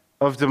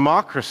of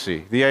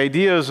democracy, the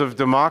ideas of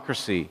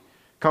democracy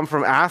come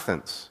from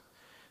Athens.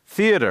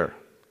 Theater,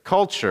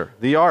 culture,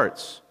 the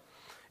arts.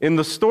 In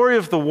the story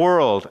of the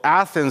world,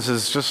 Athens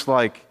is just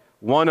like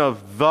one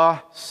of the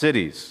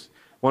cities,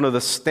 one of the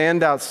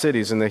standout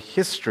cities in the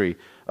history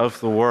of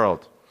the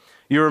world.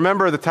 You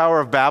remember the Tower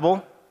of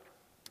Babel?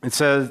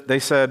 They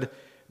said,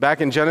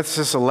 back in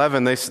Genesis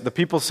 11, the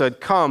people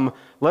said, "Come,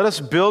 let us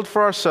build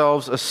for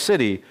ourselves a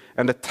city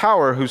and a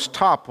tower whose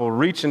top will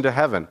reach into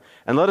heaven,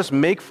 and let us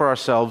make for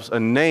ourselves a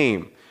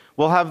name."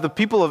 Well, have the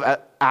people of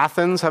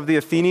Athens, have the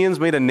Athenians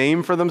made a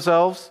name for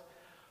themselves?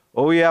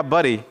 Oh yeah,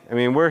 buddy. I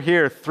mean, we're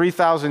here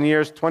 3,000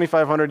 years,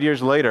 2,500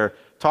 years later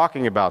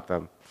talking about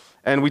them.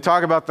 And we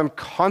talk about them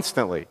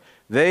constantly.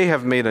 They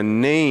have made a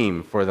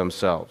name for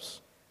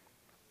themselves.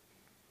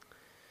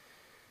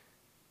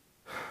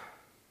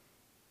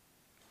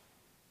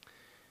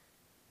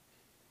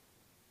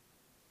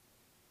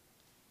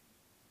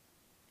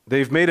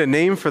 They've made a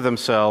name for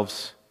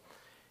themselves,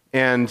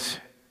 and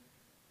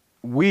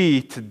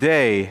we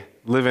today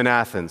live in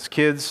Athens.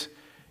 Kids,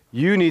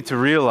 you need to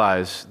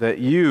realize that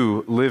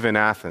you live in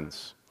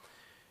Athens.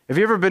 Have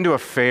you ever been to a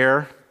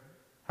fair?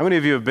 How many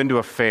of you have been to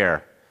a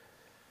fair?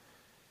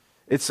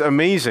 It's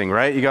amazing,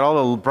 right? You got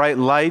all the bright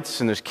lights,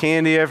 and there's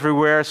candy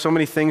everywhere, so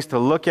many things to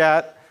look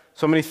at,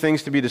 so many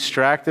things to be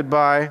distracted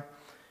by.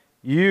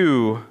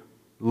 You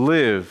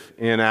live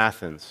in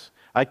Athens.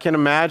 I can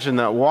imagine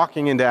that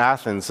walking into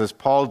Athens, as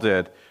Paul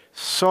did,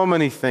 so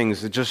many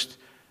things that just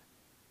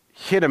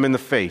hit him in the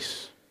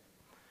face,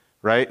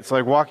 right? It's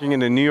like walking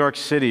into New York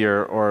City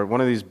or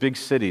one of these big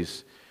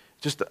cities.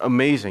 Just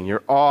amazing.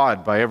 You're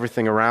awed by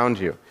everything around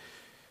you.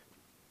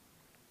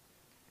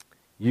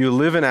 You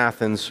live in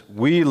Athens.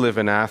 We live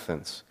in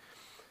Athens.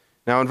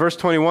 Now in verse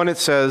 21 it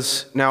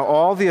says, "Now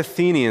all the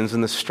Athenians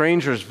and the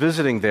strangers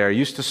visiting there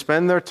used to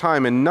spend their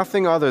time in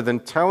nothing other than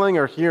telling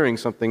or hearing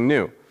something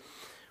new."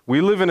 We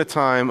live in a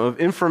time of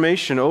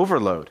information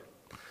overload.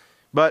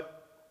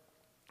 But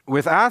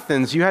with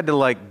Athens, you had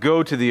to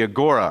go to the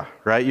agora,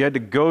 right? You had to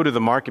go to the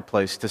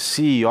marketplace to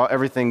see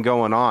everything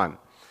going on.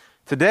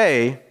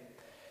 Today,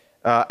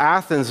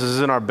 Athens is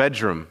in our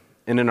bedroom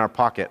and in our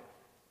pocket,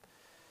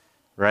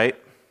 right?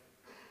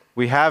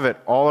 We have it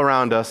all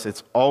around us.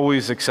 It's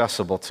always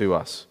accessible to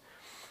us.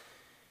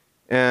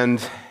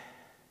 And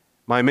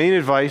my main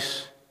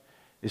advice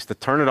is to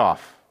turn it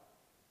off,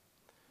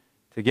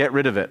 to get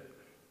rid of it.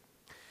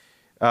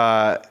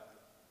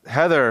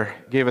 Heather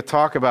gave a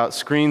talk about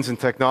screens and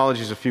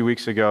technologies a few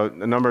weeks ago.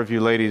 A number of you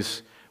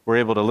ladies were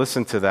able to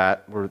listen to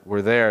that.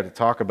 We're there to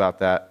talk about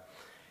that.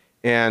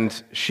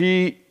 And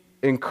she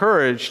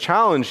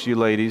challenged you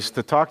ladies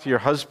to talk to your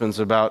husbands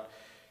about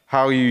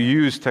how you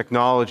use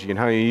technology and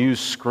how you use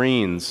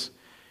screens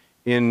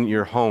in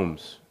your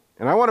homes.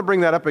 And I want to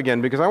bring that up again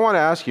because I want to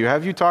ask you,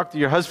 have you talked to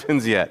your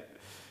husbands yet?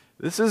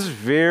 This is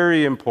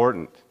very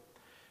important.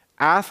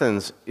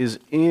 Athens is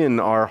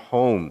in our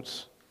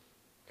homes.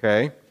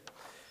 Okay?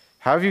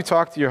 Have you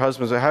talked to your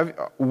husbands?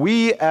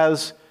 We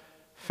as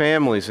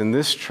families in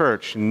this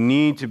church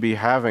need to be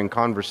having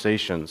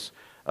conversations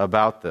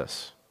about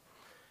this.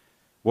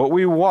 What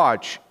we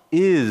watch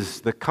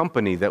is the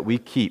company that we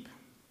keep.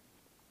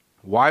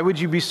 Why would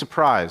you be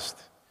surprised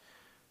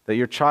that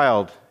your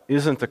child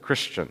isn't a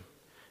Christian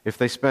if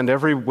they spend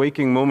every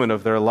waking moment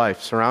of their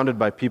life surrounded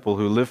by people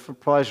who live for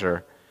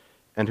pleasure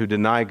and who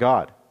deny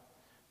God?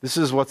 This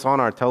is what's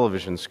on our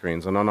television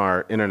screens and on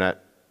our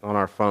internet, on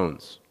our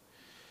phones.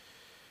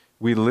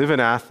 We live in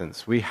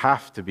Athens. We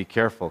have to be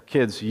careful.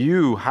 Kids,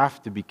 you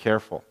have to be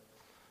careful,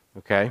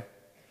 okay?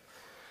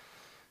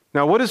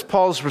 Now, what is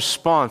Paul's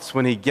response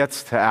when he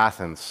gets to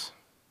Athens?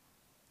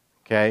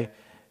 Okay?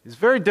 It's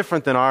very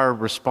different than our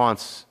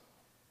response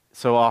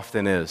so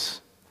often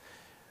is.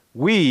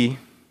 We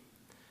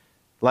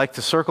like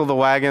to circle the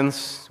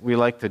wagons. We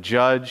like to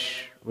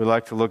judge. We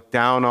like to look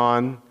down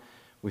on.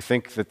 We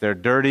think that they're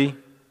dirty.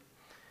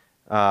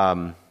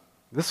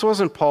 This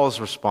wasn't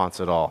Paul's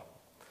response at all.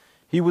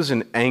 He was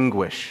in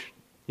anguish.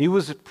 He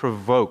was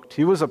provoked.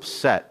 He was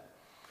upset.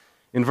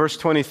 In verse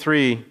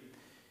 23,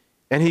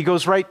 and he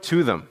goes right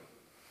to them,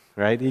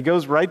 right? He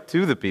goes right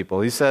to the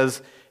people. He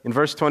says in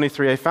verse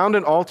 23, I found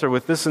an altar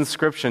with this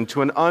inscription,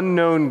 to an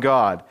unknown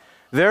God.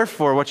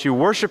 Therefore, what you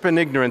worship in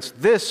ignorance,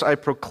 this I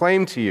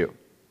proclaim to you.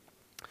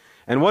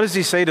 And what does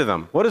he say to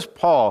them? What does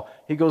Paul?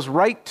 He goes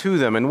right to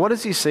them. And what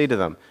does he say to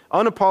them?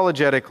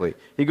 Unapologetically.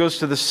 He goes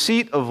to the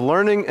seat of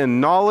learning and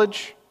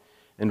knowledge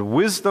and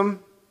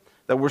wisdom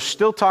that we're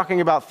still talking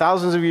about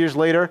thousands of years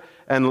later.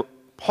 And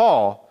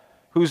Paul,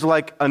 who's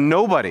like a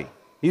nobody,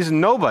 he's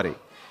nobody.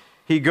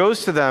 He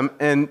goes to them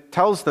and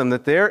tells them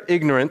that they're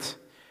ignorant,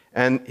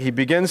 and he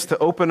begins to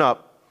open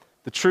up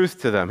the truth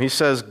to them. He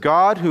says,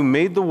 God who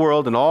made the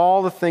world and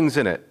all the things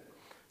in it.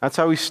 That's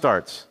how he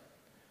starts.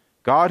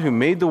 God who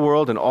made the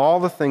world and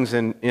all the things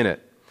in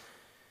it.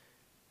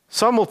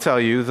 Some will tell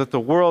you that the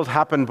world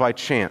happened by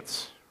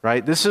chance,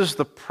 right? This is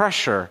the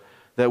pressure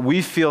that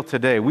we feel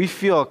today. We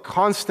feel a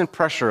constant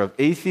pressure of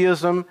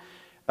atheism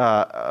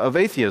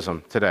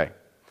today.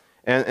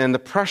 And the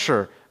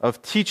pressure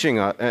of teaching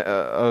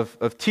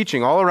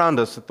teaching all around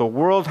us that the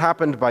world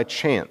happened by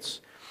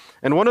chance.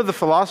 And one of the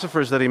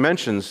philosophers that he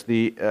mentions,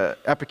 he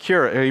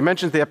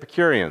mentions the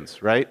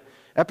Epicureans, right?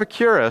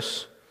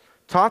 Epicurus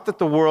taught that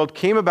the world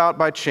came about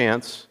by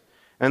chance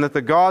and that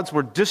the gods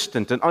were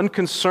distant and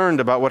unconcerned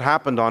about what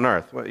happened on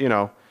earth. You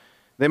know,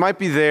 they might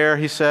be there,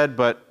 he said,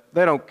 but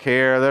they don't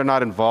care. They're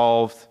not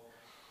involved.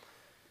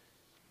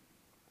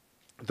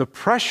 The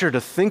pressure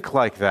to think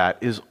like that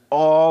is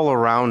all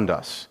around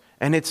us.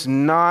 And it's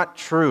not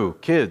true.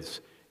 Kids,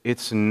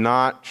 it's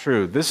not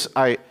true. This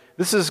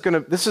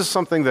is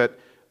something that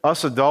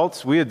us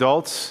adults,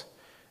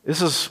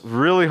 this is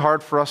really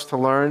hard for us to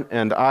learn,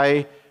 and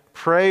I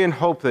pray and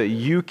hope that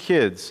you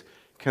kids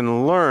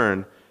can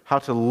learn how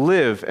to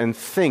live and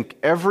think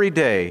every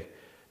day,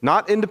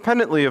 not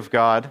independently of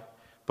God,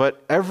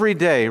 but every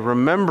day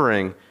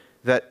remembering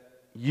that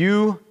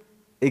you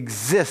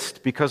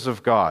exist because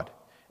of God.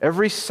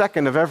 Every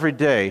second of every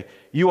day,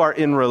 you are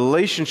in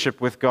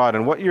relationship with God,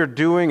 and what you're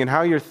doing and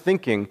how you're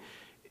thinking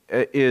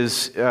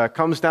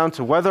comes down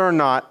to whether or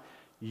not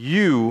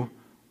you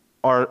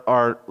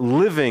are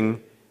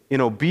living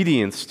in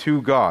obedience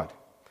to God.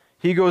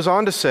 He goes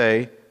on to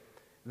say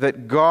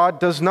that God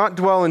does not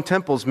dwell in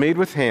temples made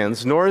with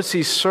hands, nor is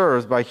he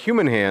served by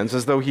human hands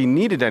as though he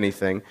needed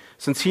anything,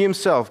 since he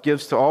himself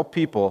gives to all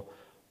people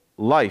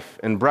life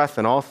and breath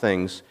and all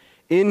things.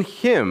 In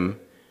him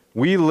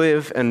we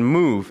live and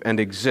move and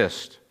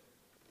exist.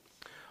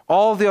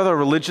 All the other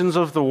religions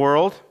of the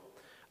world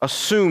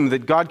assume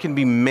that God can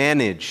be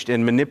managed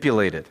and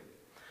manipulated.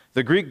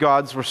 The Greek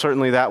gods were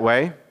certainly that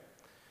way.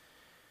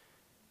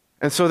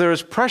 And so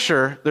there's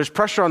pressure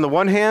on the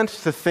one hand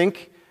to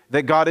think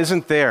that God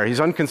isn't there. He's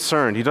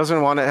unconcerned. He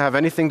doesn't want to have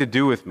anything to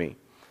do with me.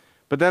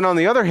 But then on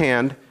the other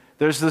hand,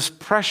 there's this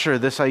pressure,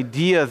 this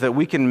idea that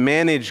we can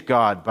manage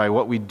God by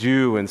what we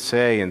do and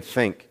say and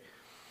think.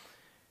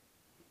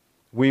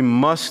 We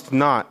must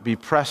not be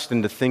pressed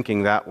into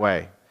thinking that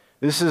way.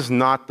 This is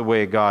not the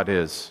way God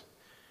is.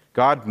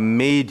 God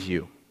made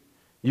you.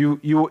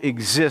 You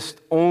exist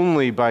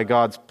only by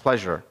God's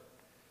pleasure.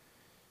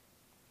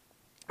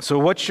 So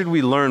what should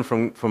we learn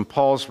from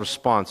Paul's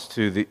response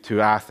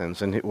to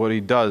Athens and what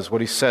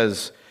he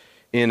says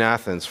in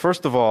Athens?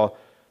 First of all,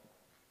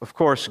 of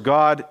course,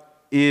 God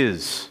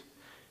is.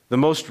 The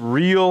most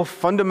real,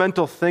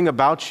 fundamental thing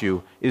about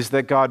you is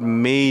that God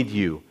made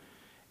you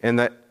and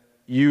that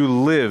you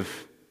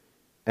live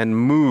and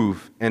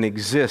move and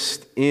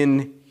exist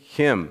in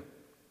him.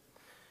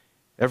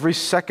 Every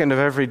second of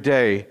every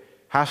day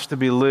has to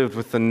be lived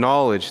with the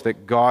knowledge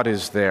that God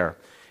is there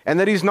and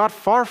that he's not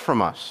far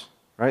from us.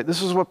 Right?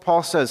 This is what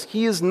Paul says.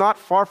 He is not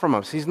far from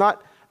us. He's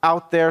not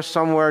out there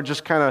somewhere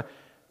just kind of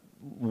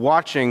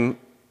watching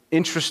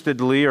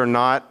interestedly or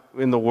not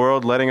in the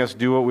world, letting us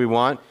do what we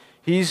want.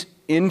 He's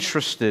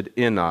interested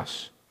in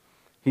us.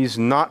 He's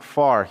not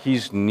far.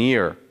 He's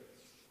near.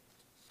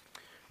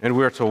 and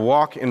we're to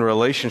walk in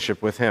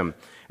relationship with him.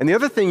 And the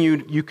other thing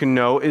you can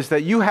know is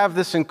that you have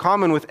this in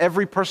common with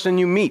every person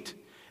you meet.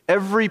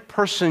 Every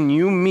person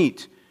you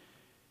meet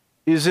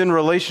is in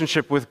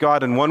relationship with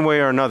God in one way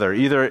or another,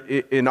 either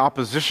in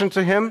opposition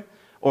to him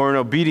or in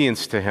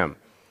obedience to him.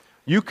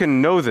 You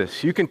can know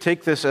this. You can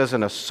take this as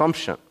an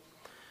assumption.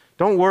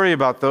 Don't worry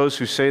about those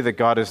who say that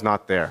God is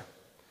not there,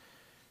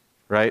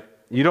 right?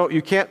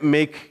 You can't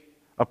make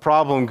a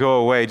problem go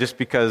away just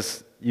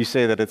because you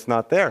say that it's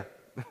not there,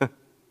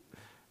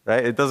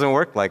 right? It doesn't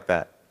work like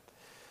that.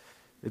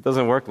 It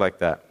doesn't work like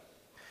that.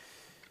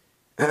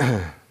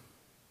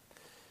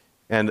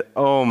 And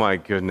oh my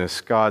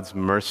goodness, God's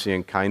mercy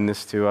and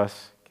kindness to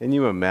us. Can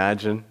you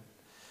imagine?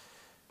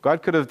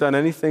 God could have done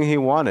anything he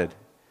wanted,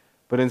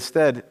 but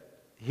instead,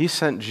 he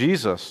sent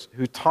Jesus,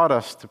 who taught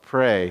us to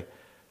pray,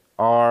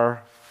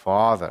 Our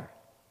Father.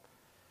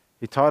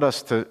 He taught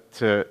us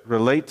to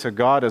relate to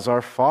God as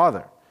our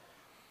Father.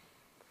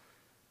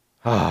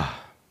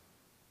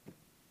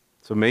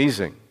 It's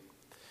amazing.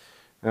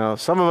 Now,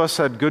 some of us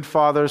had good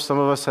fathers, some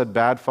of us had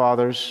bad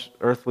fathers,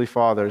 earthly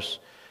fathers,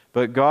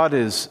 but God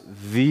is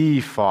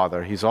the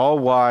Father. He's all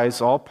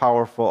wise, all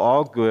powerful,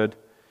 all good.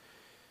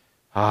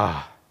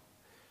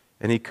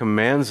 And he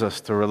commands us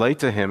to relate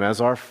to him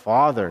as our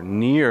Father,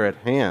 near at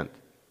hand.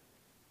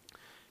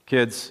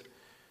 Kids,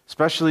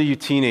 especially you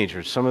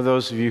teenagers, some of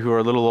those of you who are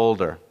a little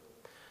older,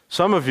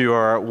 some of you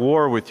are at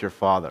war with your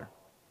father.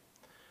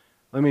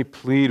 Let me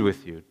plead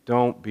with you,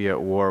 don't be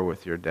at war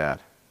with your dad.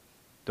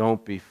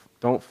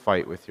 Don't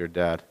fight with your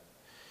dad.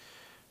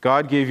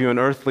 God gave you an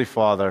earthly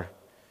father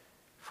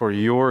for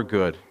your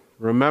good.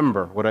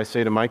 Remember what I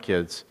say to my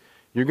kids.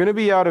 You're going to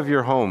be out of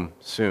your home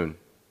soon.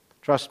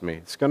 Trust me,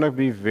 it's going to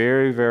be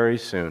very, very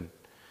soon.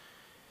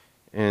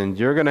 And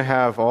you're going to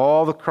have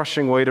all the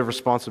crushing weight of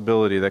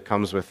responsibility that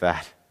comes with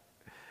that.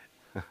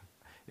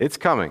 It's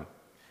coming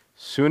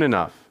soon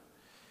enough.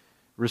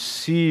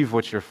 Receive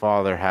what your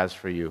Father has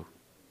for you.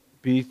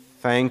 Be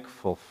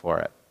thankful for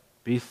it.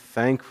 Be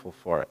thankful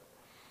for it.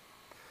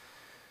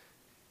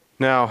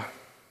 Now,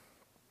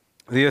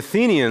 the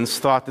Athenians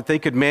thought that they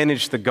could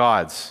manage the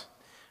gods,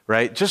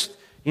 right? Just,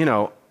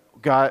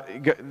 God,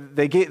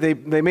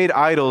 they made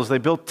idols, they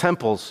built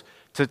temples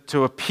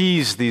to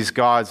appease these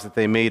gods that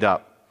they made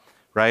up,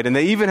 right? And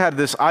they even had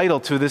this idol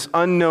to this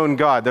unknown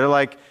god. They're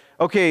like,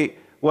 okay,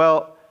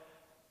 well,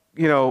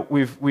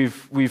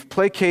 we've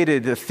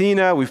placated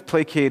Athena, we've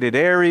placated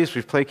Ares,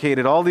 we've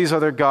placated all these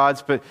other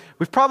gods, but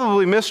we've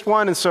probably missed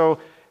one, and so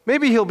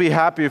maybe he'll be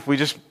happy if we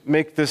just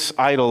make this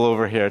idol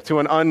over here to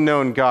an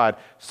unknown god.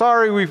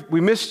 Sorry,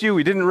 we missed you,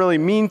 we didn't really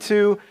mean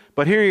to,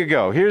 but here you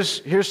go.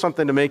 Here's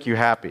something to make you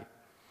happy.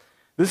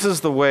 This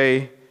is the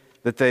way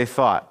that they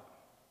thought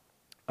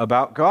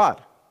about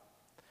God.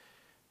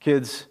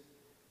 Kids,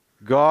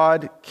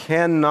 God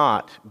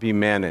cannot be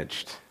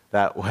managed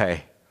that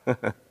way.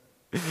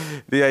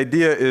 The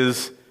idea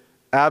is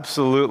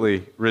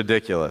absolutely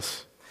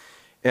ridiculous.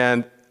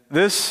 And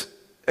this,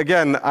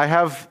 again, I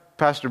have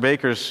Pastor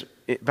Baker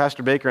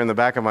in the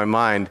back of my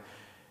mind.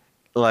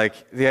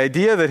 Like, the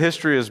idea that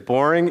history is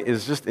boring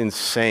is just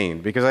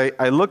insane. Because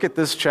I look at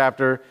this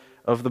chapter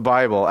of the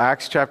Bible,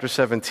 Acts chapter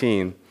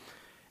 17,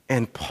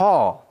 and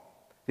Paul,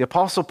 the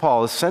Apostle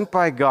Paul, is sent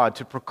by God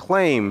to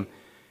proclaim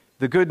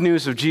the good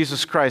news of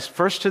Jesus Christ,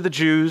 first to the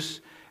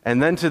Jews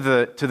and then to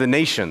the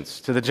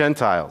nations, to the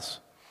Gentiles.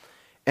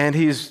 And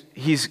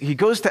he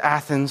goes to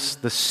Athens,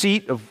 the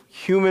seat of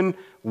human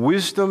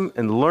wisdom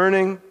and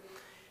learning.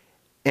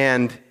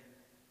 And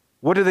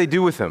what do they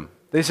do with him?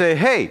 They say,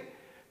 hey,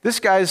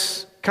 this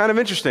guy's kind of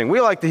interesting.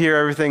 We like to hear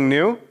everything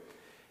new.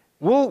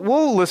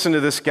 We'll listen to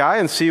this guy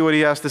and see what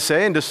he has to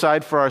say and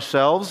decide for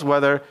ourselves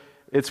whether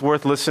it's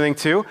worth listening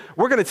to.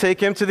 We're going to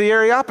take him to the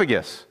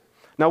Areopagus.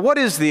 Now, what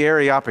is the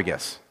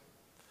Areopagus?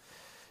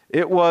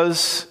 It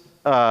was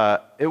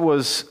a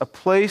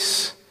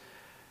place.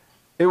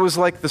 It was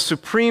like the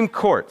Supreme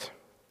Court,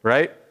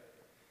 right?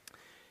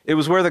 It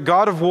was where the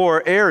god of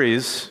war,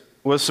 Ares,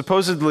 was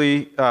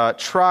supposedly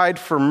tried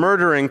for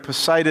murdering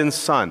Poseidon's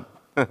son,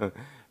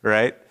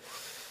 right?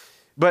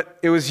 But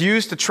it was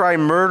used to try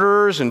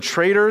murderers and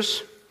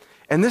traitors.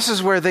 And this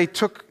is where they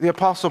took the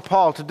Apostle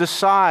Paul to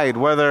decide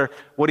whether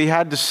what he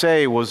had to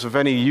say was of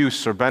any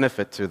use or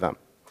benefit to them.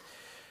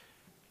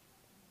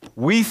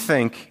 We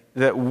think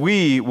that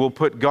we will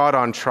put God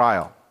on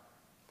trial.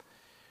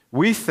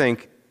 We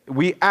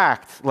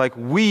act like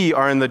we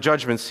are in the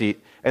judgment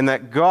seat and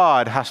that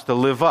God has to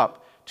live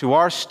up to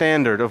our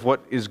standard of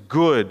what is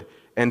good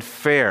and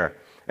fair.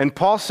 And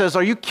Paul says,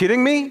 are you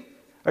kidding me?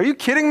 Are you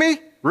kidding me?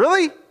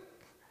 Really?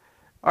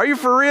 Are you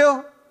for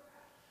real?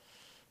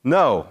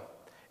 No,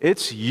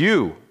 it's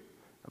you.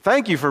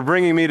 Thank you for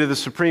bringing me to the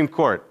Supreme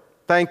Court.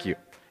 Thank you.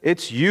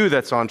 It's you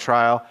that's on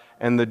trial,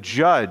 and the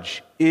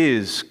judge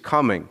is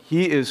coming.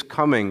 He is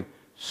coming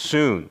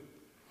soon.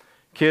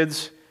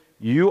 Kids,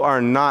 you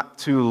are not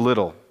too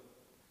little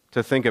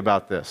to think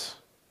about this.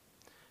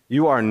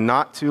 You are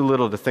not too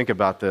little to think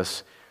about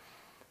this.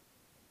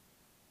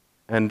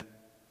 And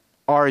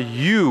are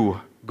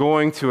you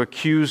going to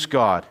accuse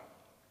God?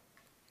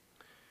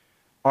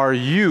 Are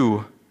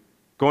you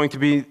going to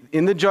be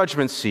in the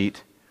judgment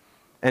seat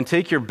and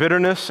take your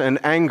bitterness and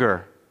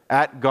anger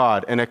at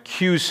God and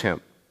accuse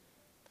him.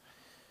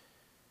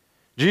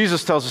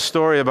 Jesus tells a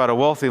story about a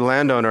wealthy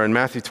landowner in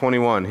Matthew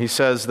 21. He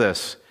says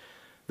this,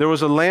 "There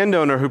was a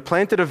landowner who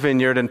planted a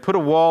vineyard and put a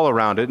wall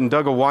around it and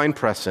dug a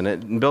winepress in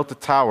it and built a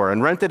tower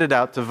and rented it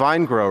out to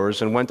vine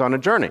growers and went on a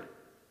journey.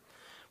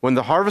 When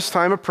the harvest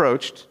time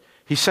approached,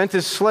 he sent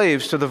his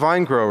slaves to the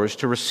vine growers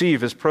to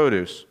receive his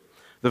produce.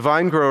 The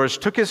vine growers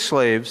took his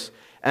slaves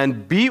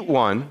and beat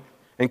one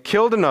and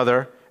killed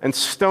another and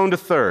stoned a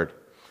third.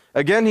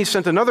 Again, he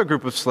sent another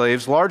group of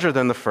slaves larger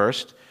than the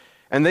first,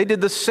 and they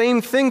did the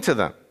same thing to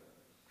them.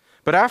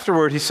 But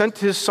afterward, he sent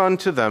his son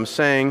to them,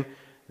 saying,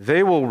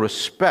 'They will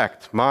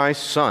respect my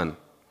son.'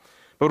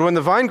 But when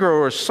the vine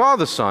growers saw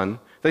the son,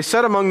 they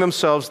said among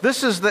themselves,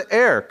 'This is the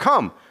heir.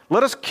 Come,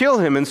 let us kill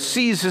him and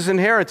seize his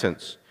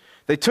inheritance.'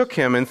 They took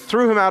him and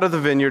threw him out of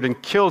the vineyard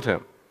and killed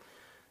him.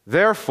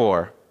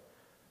 Therefore,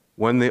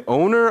 when the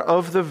owner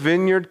of the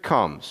vineyard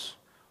comes,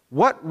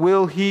 what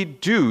will he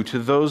do to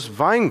those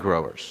vine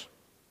growers?"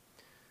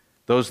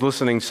 Those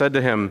listening said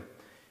to him,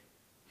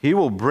 "He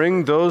will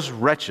bring those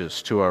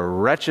wretches to a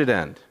wretched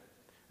end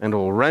and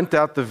will rent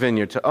out the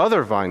vineyard to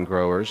other vine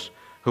growers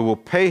who will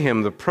pay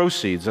him the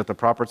proceeds at the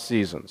proper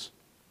seasons."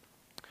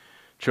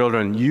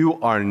 Children, you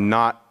are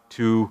not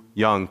too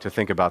young to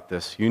think about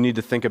this. You need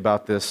to think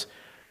about this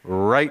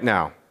right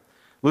now.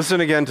 Listen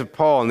again to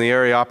Paul in the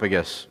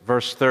Areopagus,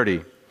 verse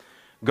 30.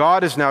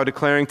 "God is now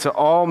declaring to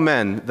all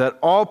men that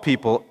all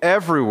people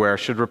everywhere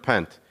should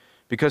repent,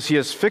 because he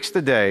has fixed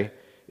a day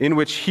in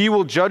which he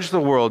will judge the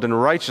world in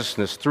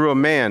righteousness through a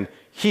man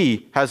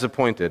he has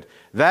appointed.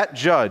 That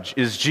judge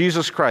is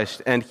Jesus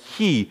Christ, and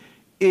he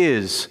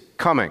is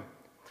coming."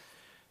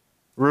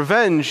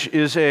 Revenge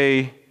is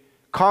a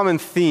common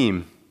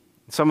theme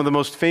in some of the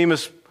most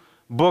famous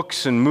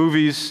books and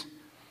movies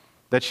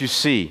that you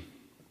see.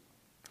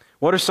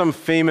 What are some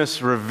famous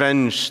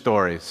revenge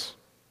stories?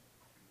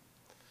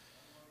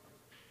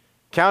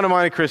 Count of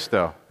Monte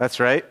Cristo, that's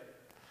right.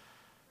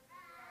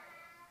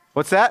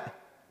 What's that?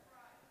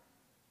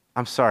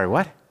 I'm sorry,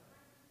 what?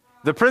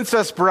 The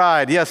Princess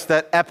Bride, yes,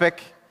 that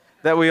epic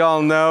that we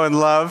all know and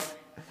love.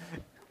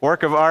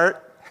 Work of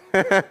art.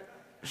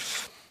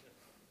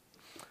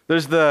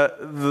 There's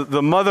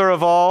the mother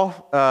of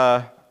all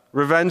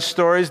revenge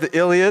stories, the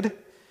Iliad,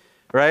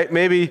 right?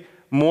 Maybe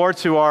more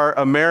to our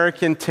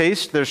American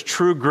taste, there's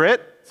True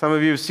Grit. Some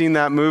of you have seen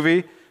that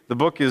movie. The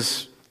book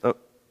is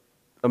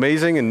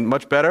amazing and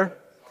much better.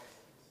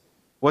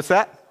 What's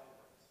that?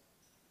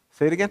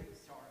 Say it again.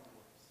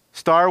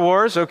 Star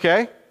Wars,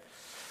 okay.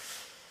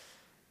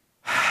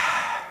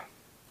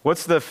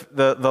 What's the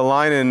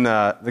line in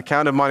The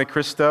Count of Monte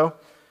Cristo?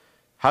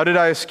 "How did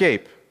I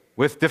escape?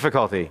 With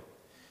difficulty.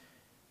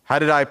 How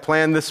did I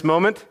plan this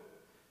moment?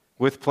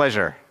 With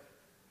pleasure."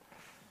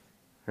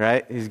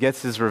 Right? He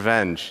gets his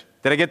revenge.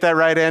 Did I get that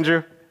right,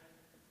 Andrew?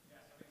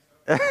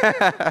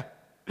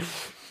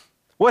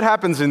 What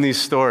happens in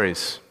these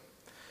stories?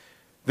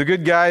 The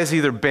good guy is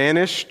either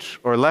banished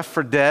or left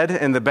for dead,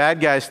 and the bad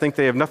guys think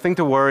they have nothing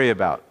to worry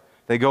about.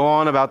 They go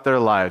on about their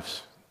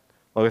lives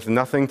with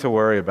nothing to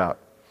worry about.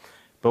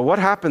 But what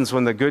happens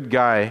when the good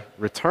guy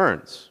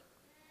returns?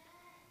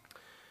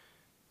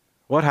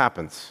 What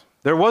happens?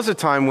 There was a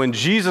time when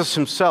Jesus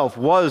himself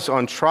was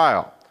on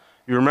trial.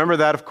 You remember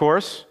that, of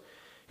course?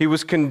 He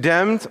was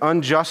condemned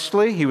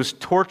unjustly, he was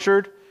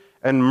tortured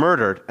and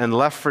murdered and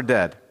left for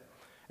dead.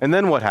 And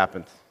then what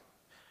happened?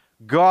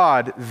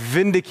 God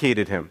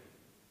vindicated him.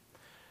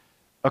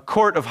 A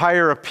court of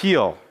higher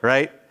appeal,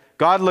 right?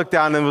 God looked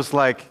down and was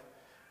like,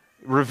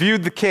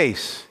 reviewed the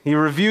case. He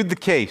reviewed the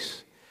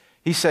case.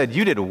 He said,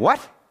 "You did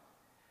what?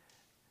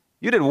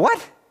 You did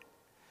what?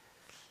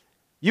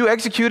 You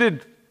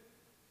executed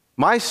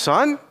my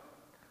son?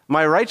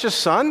 My righteous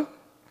son?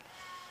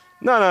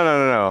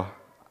 No.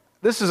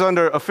 This is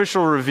under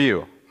official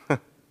review."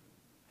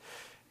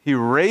 He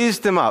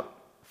raised him up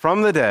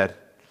from the dead,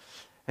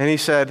 and he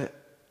said,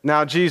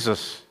 "Now,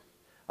 Jesus,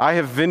 I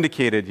have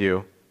vindicated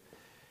you,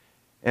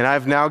 and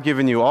I've now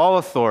given you all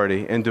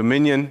authority and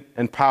dominion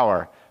and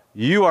power.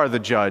 You are the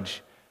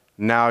judge.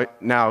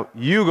 Now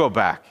you go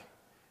back,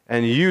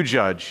 and you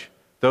judge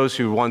those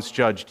who once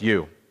judged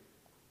you."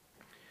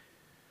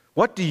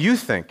 What do you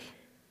think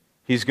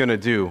he's going to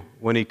do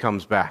when he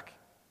comes back?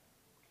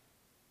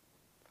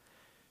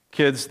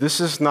 Kids,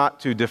 this is not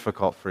too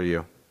difficult for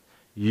you.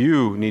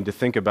 You need to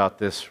think about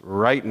this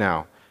right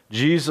now.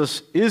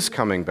 Jesus is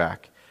coming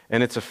back,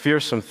 and it's a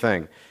fearsome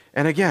thing.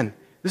 And again,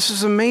 this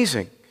is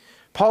amazing.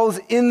 Paul is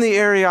in the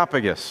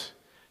Areopagus,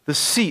 the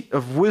seat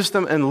of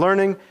wisdom and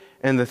learning,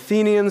 and the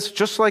Athenians,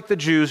 just like the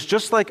Jews,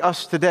 just like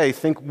us today,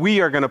 think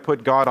we are going to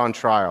put God on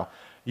trial.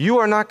 You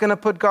are not going to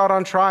put God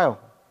on trial.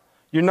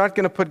 You're not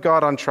going to put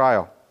God on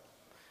trial.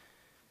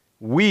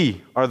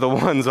 We are the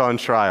ones on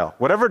trial.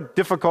 Whatever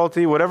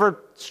difficulty, whatever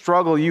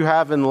struggle you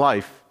have in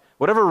life,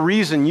 whatever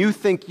reason you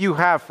think you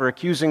have for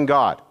accusing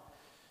God,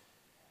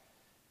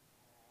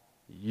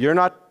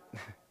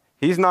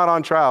 he's not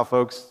on trial,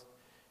 folks.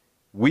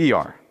 We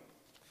are.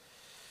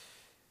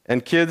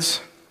 And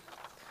kids,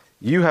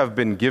 You have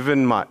been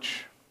given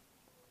much.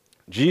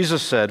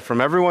 Jesus said,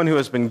 from everyone who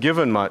has been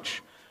given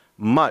much,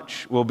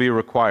 much will be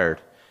required.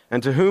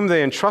 And to whom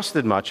they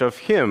entrusted much, of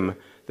him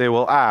they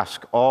will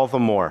ask all the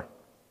more.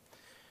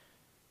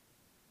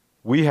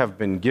 We have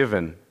been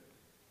given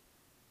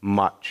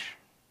much.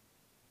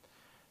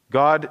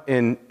 God,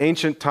 in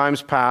ancient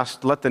times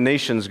past, let the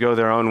nations go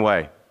their own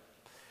way.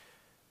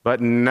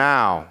 But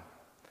now,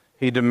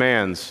 he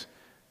demands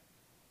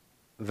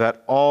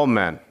that all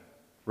men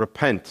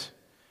repent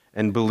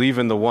and believe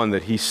in the one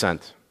that he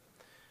sent.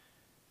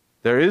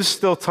 There is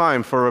still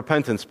time for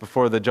repentance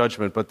before the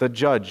judgment, but the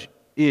judge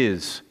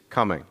is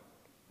coming.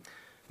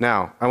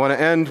 Now, I want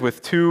to end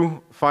with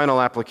two final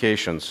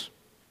applications.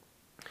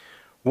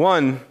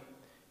 One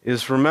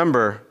is,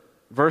 remember,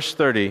 verse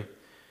 30,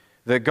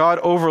 that God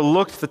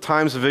overlooked the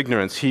times of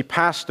ignorance. He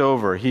passed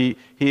over. He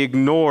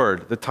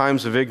ignored the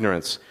times of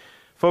ignorance.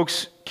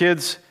 Folks,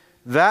 kids,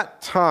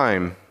 that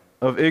time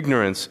of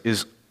ignorance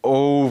is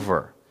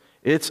over.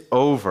 It's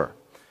over.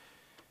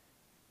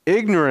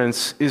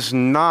 Ignorance is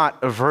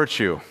not a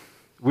virtue.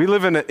 We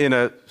live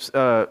in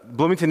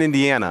Bloomington,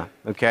 Indiana,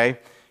 okay?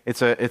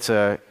 It's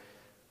a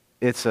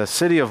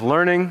city of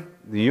learning,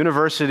 the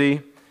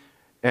university.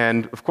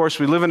 And, of course,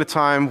 we live in a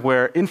time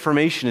where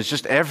information is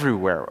just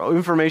everywhere,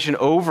 information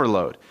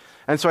overload.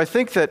 And so I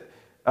think that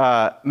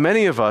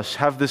many of us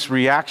have this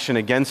reaction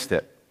against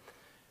it,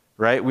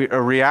 right?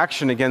 A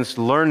reaction against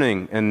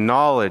learning and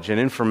knowledge and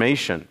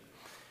information.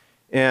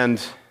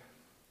 And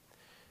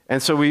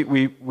so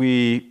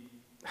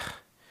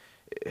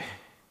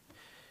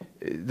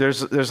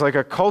there's like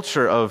a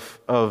culture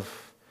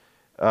of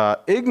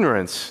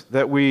ignorance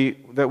that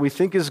we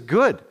think is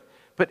good.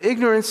 But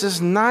ignorance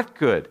is not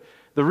good.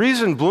 The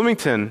reason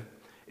Bloomington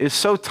is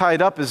so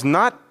tied up is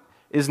not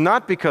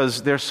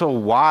because they're so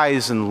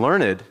wise and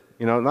learned,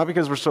 not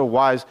because we're so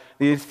wise.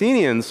 The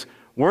Athenians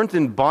weren't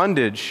in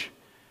bondage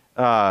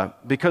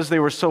because they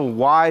were so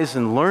wise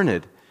and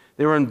learned.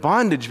 They were in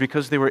bondage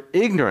because they were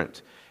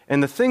ignorant.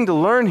 And the thing to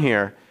learn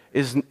here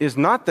is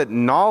not that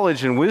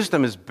knowledge and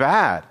wisdom is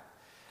bad.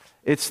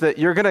 It's that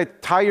you're going to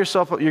tie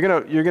yourself up. You're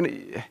going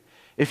to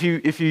if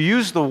you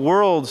use the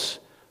world's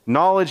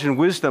knowledge and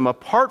wisdom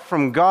apart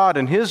from God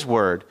and His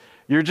Word,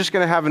 you're just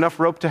going to have enough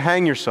rope to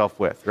hang yourself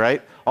with,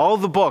 right? All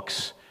the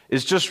books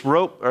is just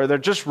rope, or they're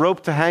just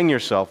rope to hang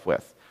yourself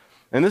with.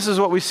 And this is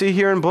what we see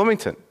here in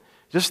Bloomington.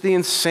 Just the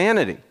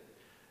insanity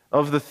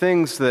of the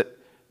things that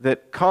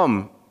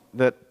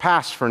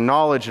pass for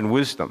knowledge and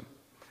wisdom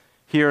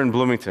here in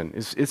Bloomington.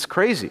 It's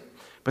crazy.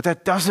 But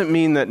that doesn't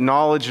mean that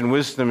knowledge and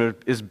wisdom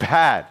is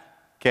bad,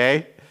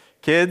 okay?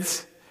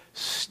 Kids,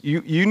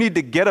 you need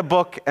to get a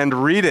book and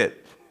read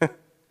it.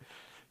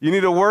 You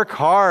need to work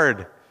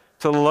hard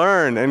to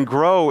learn and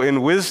grow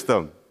in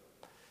wisdom.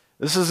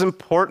 This is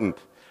important,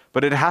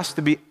 but it has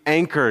to be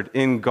anchored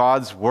in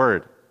God's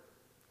Word.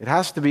 It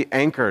has to be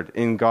anchored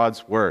in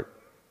God's Word.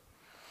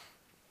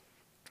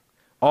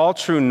 All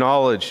true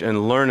knowledge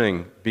and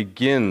learning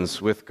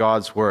begins with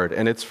God's Word,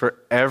 and it's for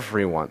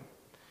everyone.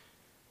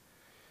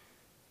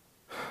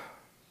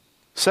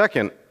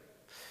 Second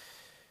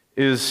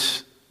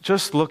is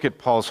just look at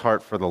Paul's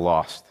heart for the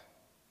lost.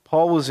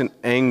 Paul was in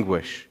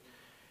anguish,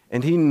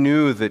 and he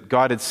knew that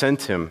God had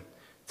sent him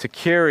to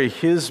carry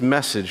his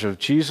message of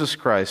Jesus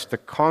Christ to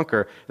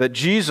conquer, that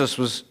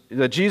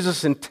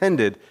Jesus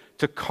intended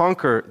to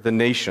conquer the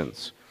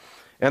nations.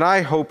 And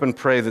I hope and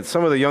pray that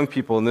some of the young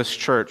people in this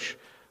church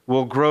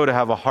will grow to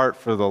have a heart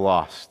for the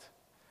lost.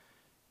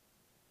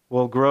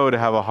 Will grow to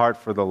have a heart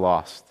for the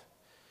lost.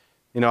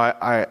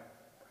 I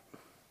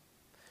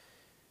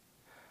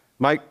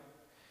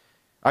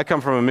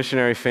come from a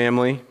missionary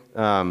family.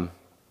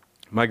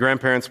 My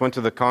grandparents went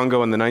to the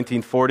Congo in the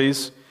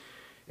 1940s,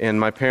 and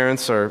my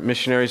parents are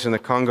missionaries in the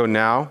Congo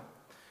now.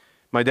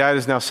 My dad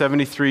is now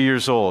 73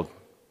 years old,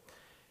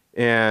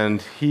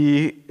 and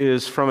he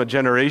is from a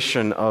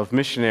generation of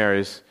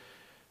missionaries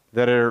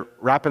that are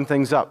wrapping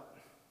things up.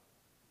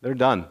 They're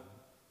done.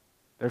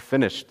 They're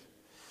finished.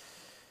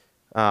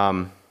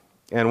 And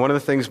one of the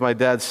things my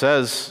dad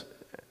says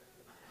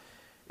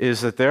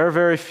is that there are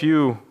very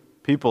few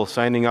people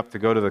signing up to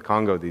go to the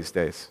Congo these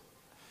days.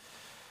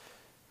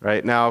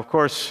 Right now, of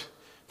course,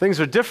 things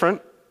are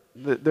different.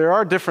 There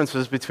are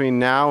differences between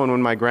now and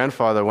when my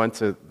grandfather went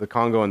to the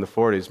Congo in the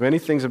 40s. Many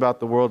things about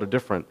the world are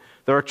different.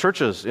 There are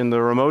churches in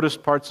the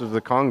remotest parts of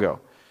the Congo.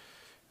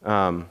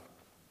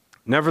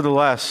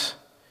 Nevertheless,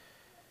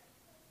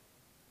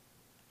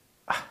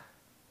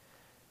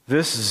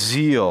 this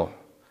zeal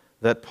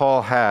that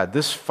Paul had,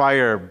 this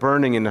fire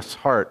burning in his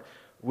heart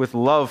with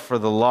love for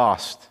the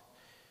lost,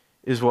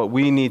 is what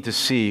we need to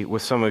see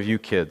with some of you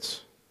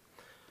kids.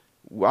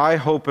 I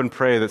hope and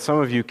pray that some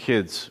of you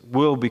kids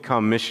will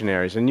become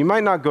missionaries. And you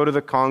might not go to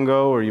the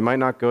Congo, or you might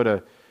not go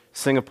to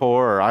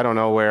Singapore, or I don't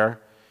know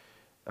where.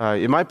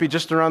 It might be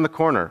just around the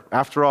corner.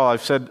 After all,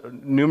 I've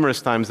said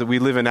numerous times that we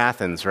live in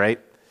Athens, right?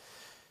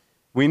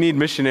 We need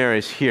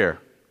missionaries here.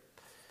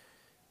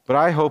 But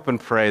I hope and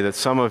pray that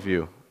some of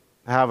you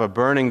have a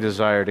burning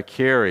desire to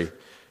carry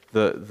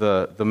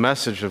the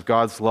message of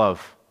God's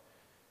love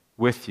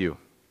with you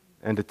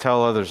and to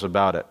tell others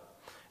about it.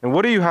 And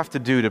what do you have to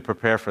do to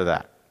prepare for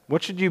that?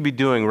 What should you be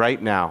doing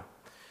right now?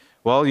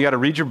 Well, you got to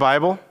read your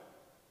Bible,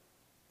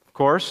 of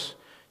course.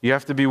 You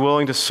have to be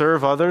willing to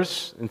serve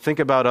others and think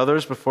about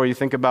others before you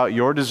think about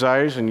your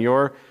desires and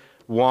your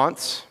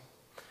wants.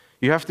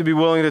 You have to be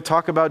willing to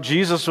talk about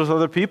Jesus with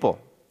other people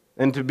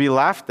and to be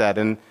laughed at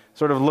and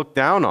sort of looked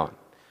down on.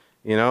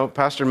 You know,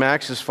 Pastor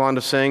Max is fond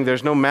of saying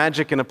there's no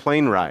magic in a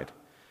plane ride.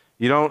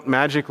 You don't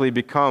magically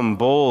become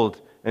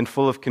bold and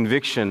full of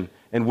conviction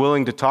and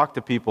willing to talk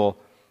to people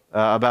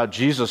about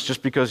Jesus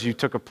just because you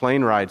took a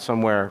plane ride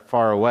somewhere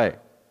far away.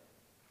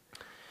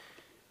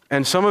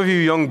 And some of you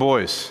young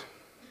boys,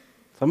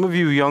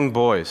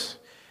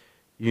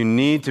 you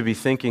need to be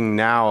thinking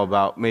now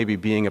about maybe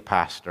being a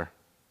pastor.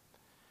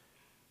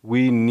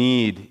 We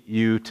need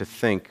you to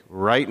think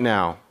right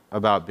now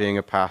about being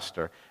a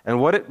pastor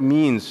and what it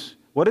means,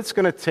 what it's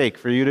going to take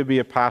for you to be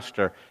a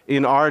pastor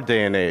in our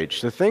day and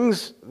age. The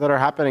things that are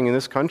happening in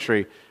this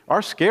country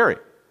are scary.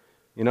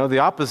 You know, the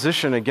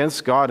opposition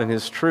against God and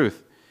His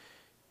truth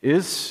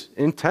is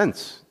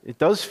intense. It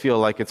does feel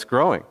like it's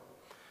growing.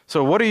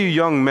 So what do you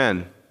young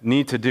men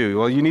need to do?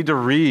 Well, you need to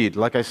read,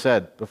 like I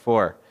said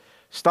before.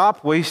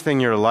 Stop wasting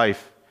your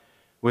life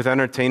with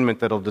entertainment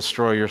that'll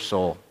destroy your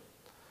soul.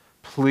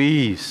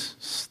 Please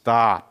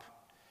stop.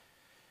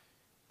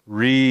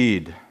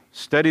 Read.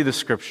 Study the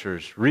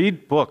Scriptures.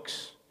 Read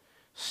books.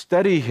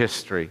 Study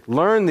history.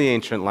 Learn the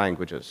ancient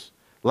languages.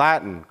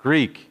 Latin,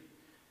 Greek,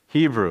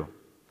 Hebrew.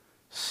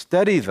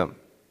 Study them.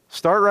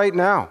 Start right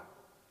now.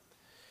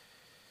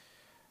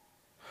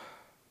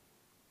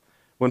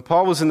 When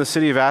Paul was in the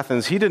city of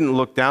Athens, he didn't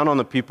look down on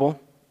the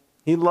people.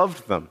 He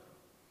loved them.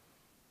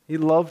 He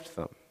loved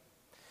them.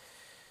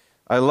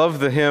 I love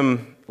the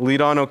hymn,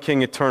 Lead On, O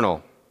King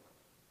Eternal.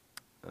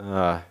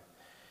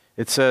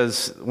 It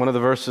says, one of the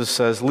verses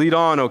says, Lead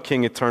on, O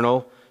King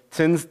Eternal,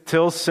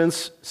 till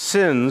since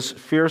sin's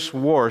fierce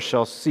war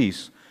shall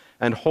cease,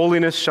 and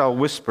holiness shall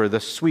whisper the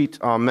sweet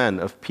amen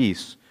of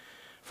peace.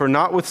 For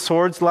not with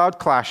swords loud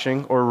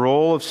clashing, or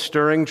roll of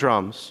stirring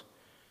drums,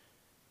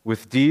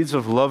 with deeds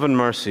of love and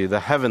mercy, the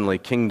heavenly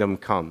kingdom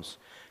comes.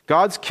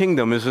 God's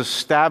kingdom is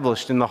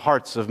established in the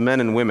hearts of men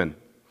and women.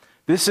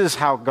 This is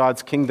how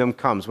God's kingdom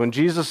comes. When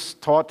Jesus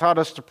taught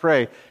us to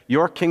pray,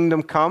 your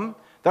kingdom come,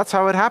 that's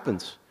how it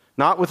happens.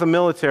 Not with a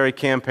military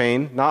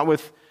campaign, not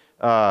with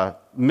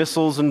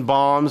missiles and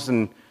bombs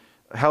and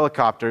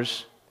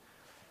helicopters,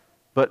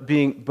 but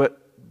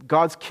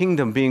God's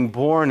kingdom being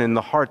born in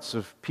the hearts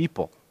of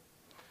people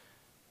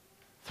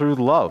through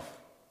love.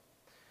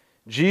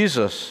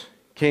 Jesus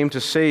came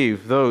to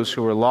save those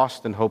who were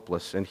lost and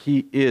hopeless, and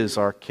He is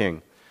our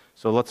King.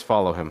 So let's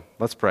follow Him.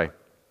 Let's pray.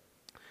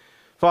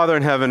 Father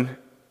in heaven,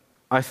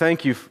 I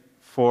thank You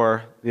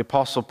for the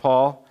Apostle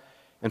Paul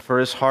and for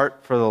his heart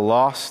for the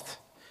lost.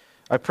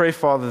 I pray,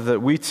 Father,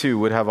 that we too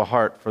would have a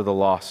heart for the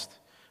lost.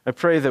 I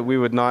pray that we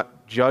would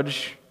not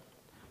judge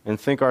and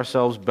think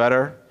ourselves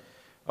better.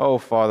 Oh,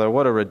 Father,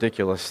 what a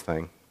ridiculous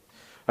thing.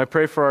 I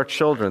pray for our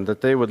children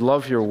that they would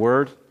love Your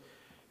word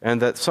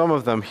and that some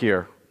of them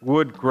here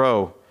would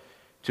grow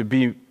to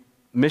be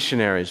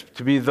missionaries,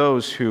 to be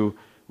those who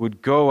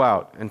would go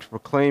out and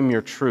proclaim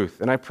Your truth.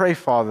 And I pray,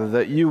 Father,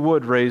 that You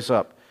would raise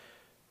up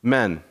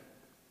men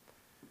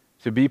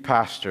to be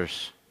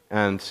pastors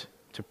and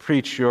to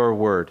preach Your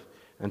word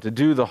and to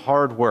do the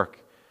hard work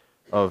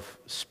of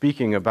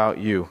speaking about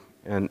You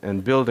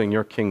and building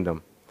Your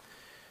kingdom.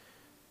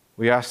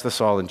 We ask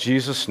this all in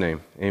Jesus'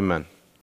 name. Amen.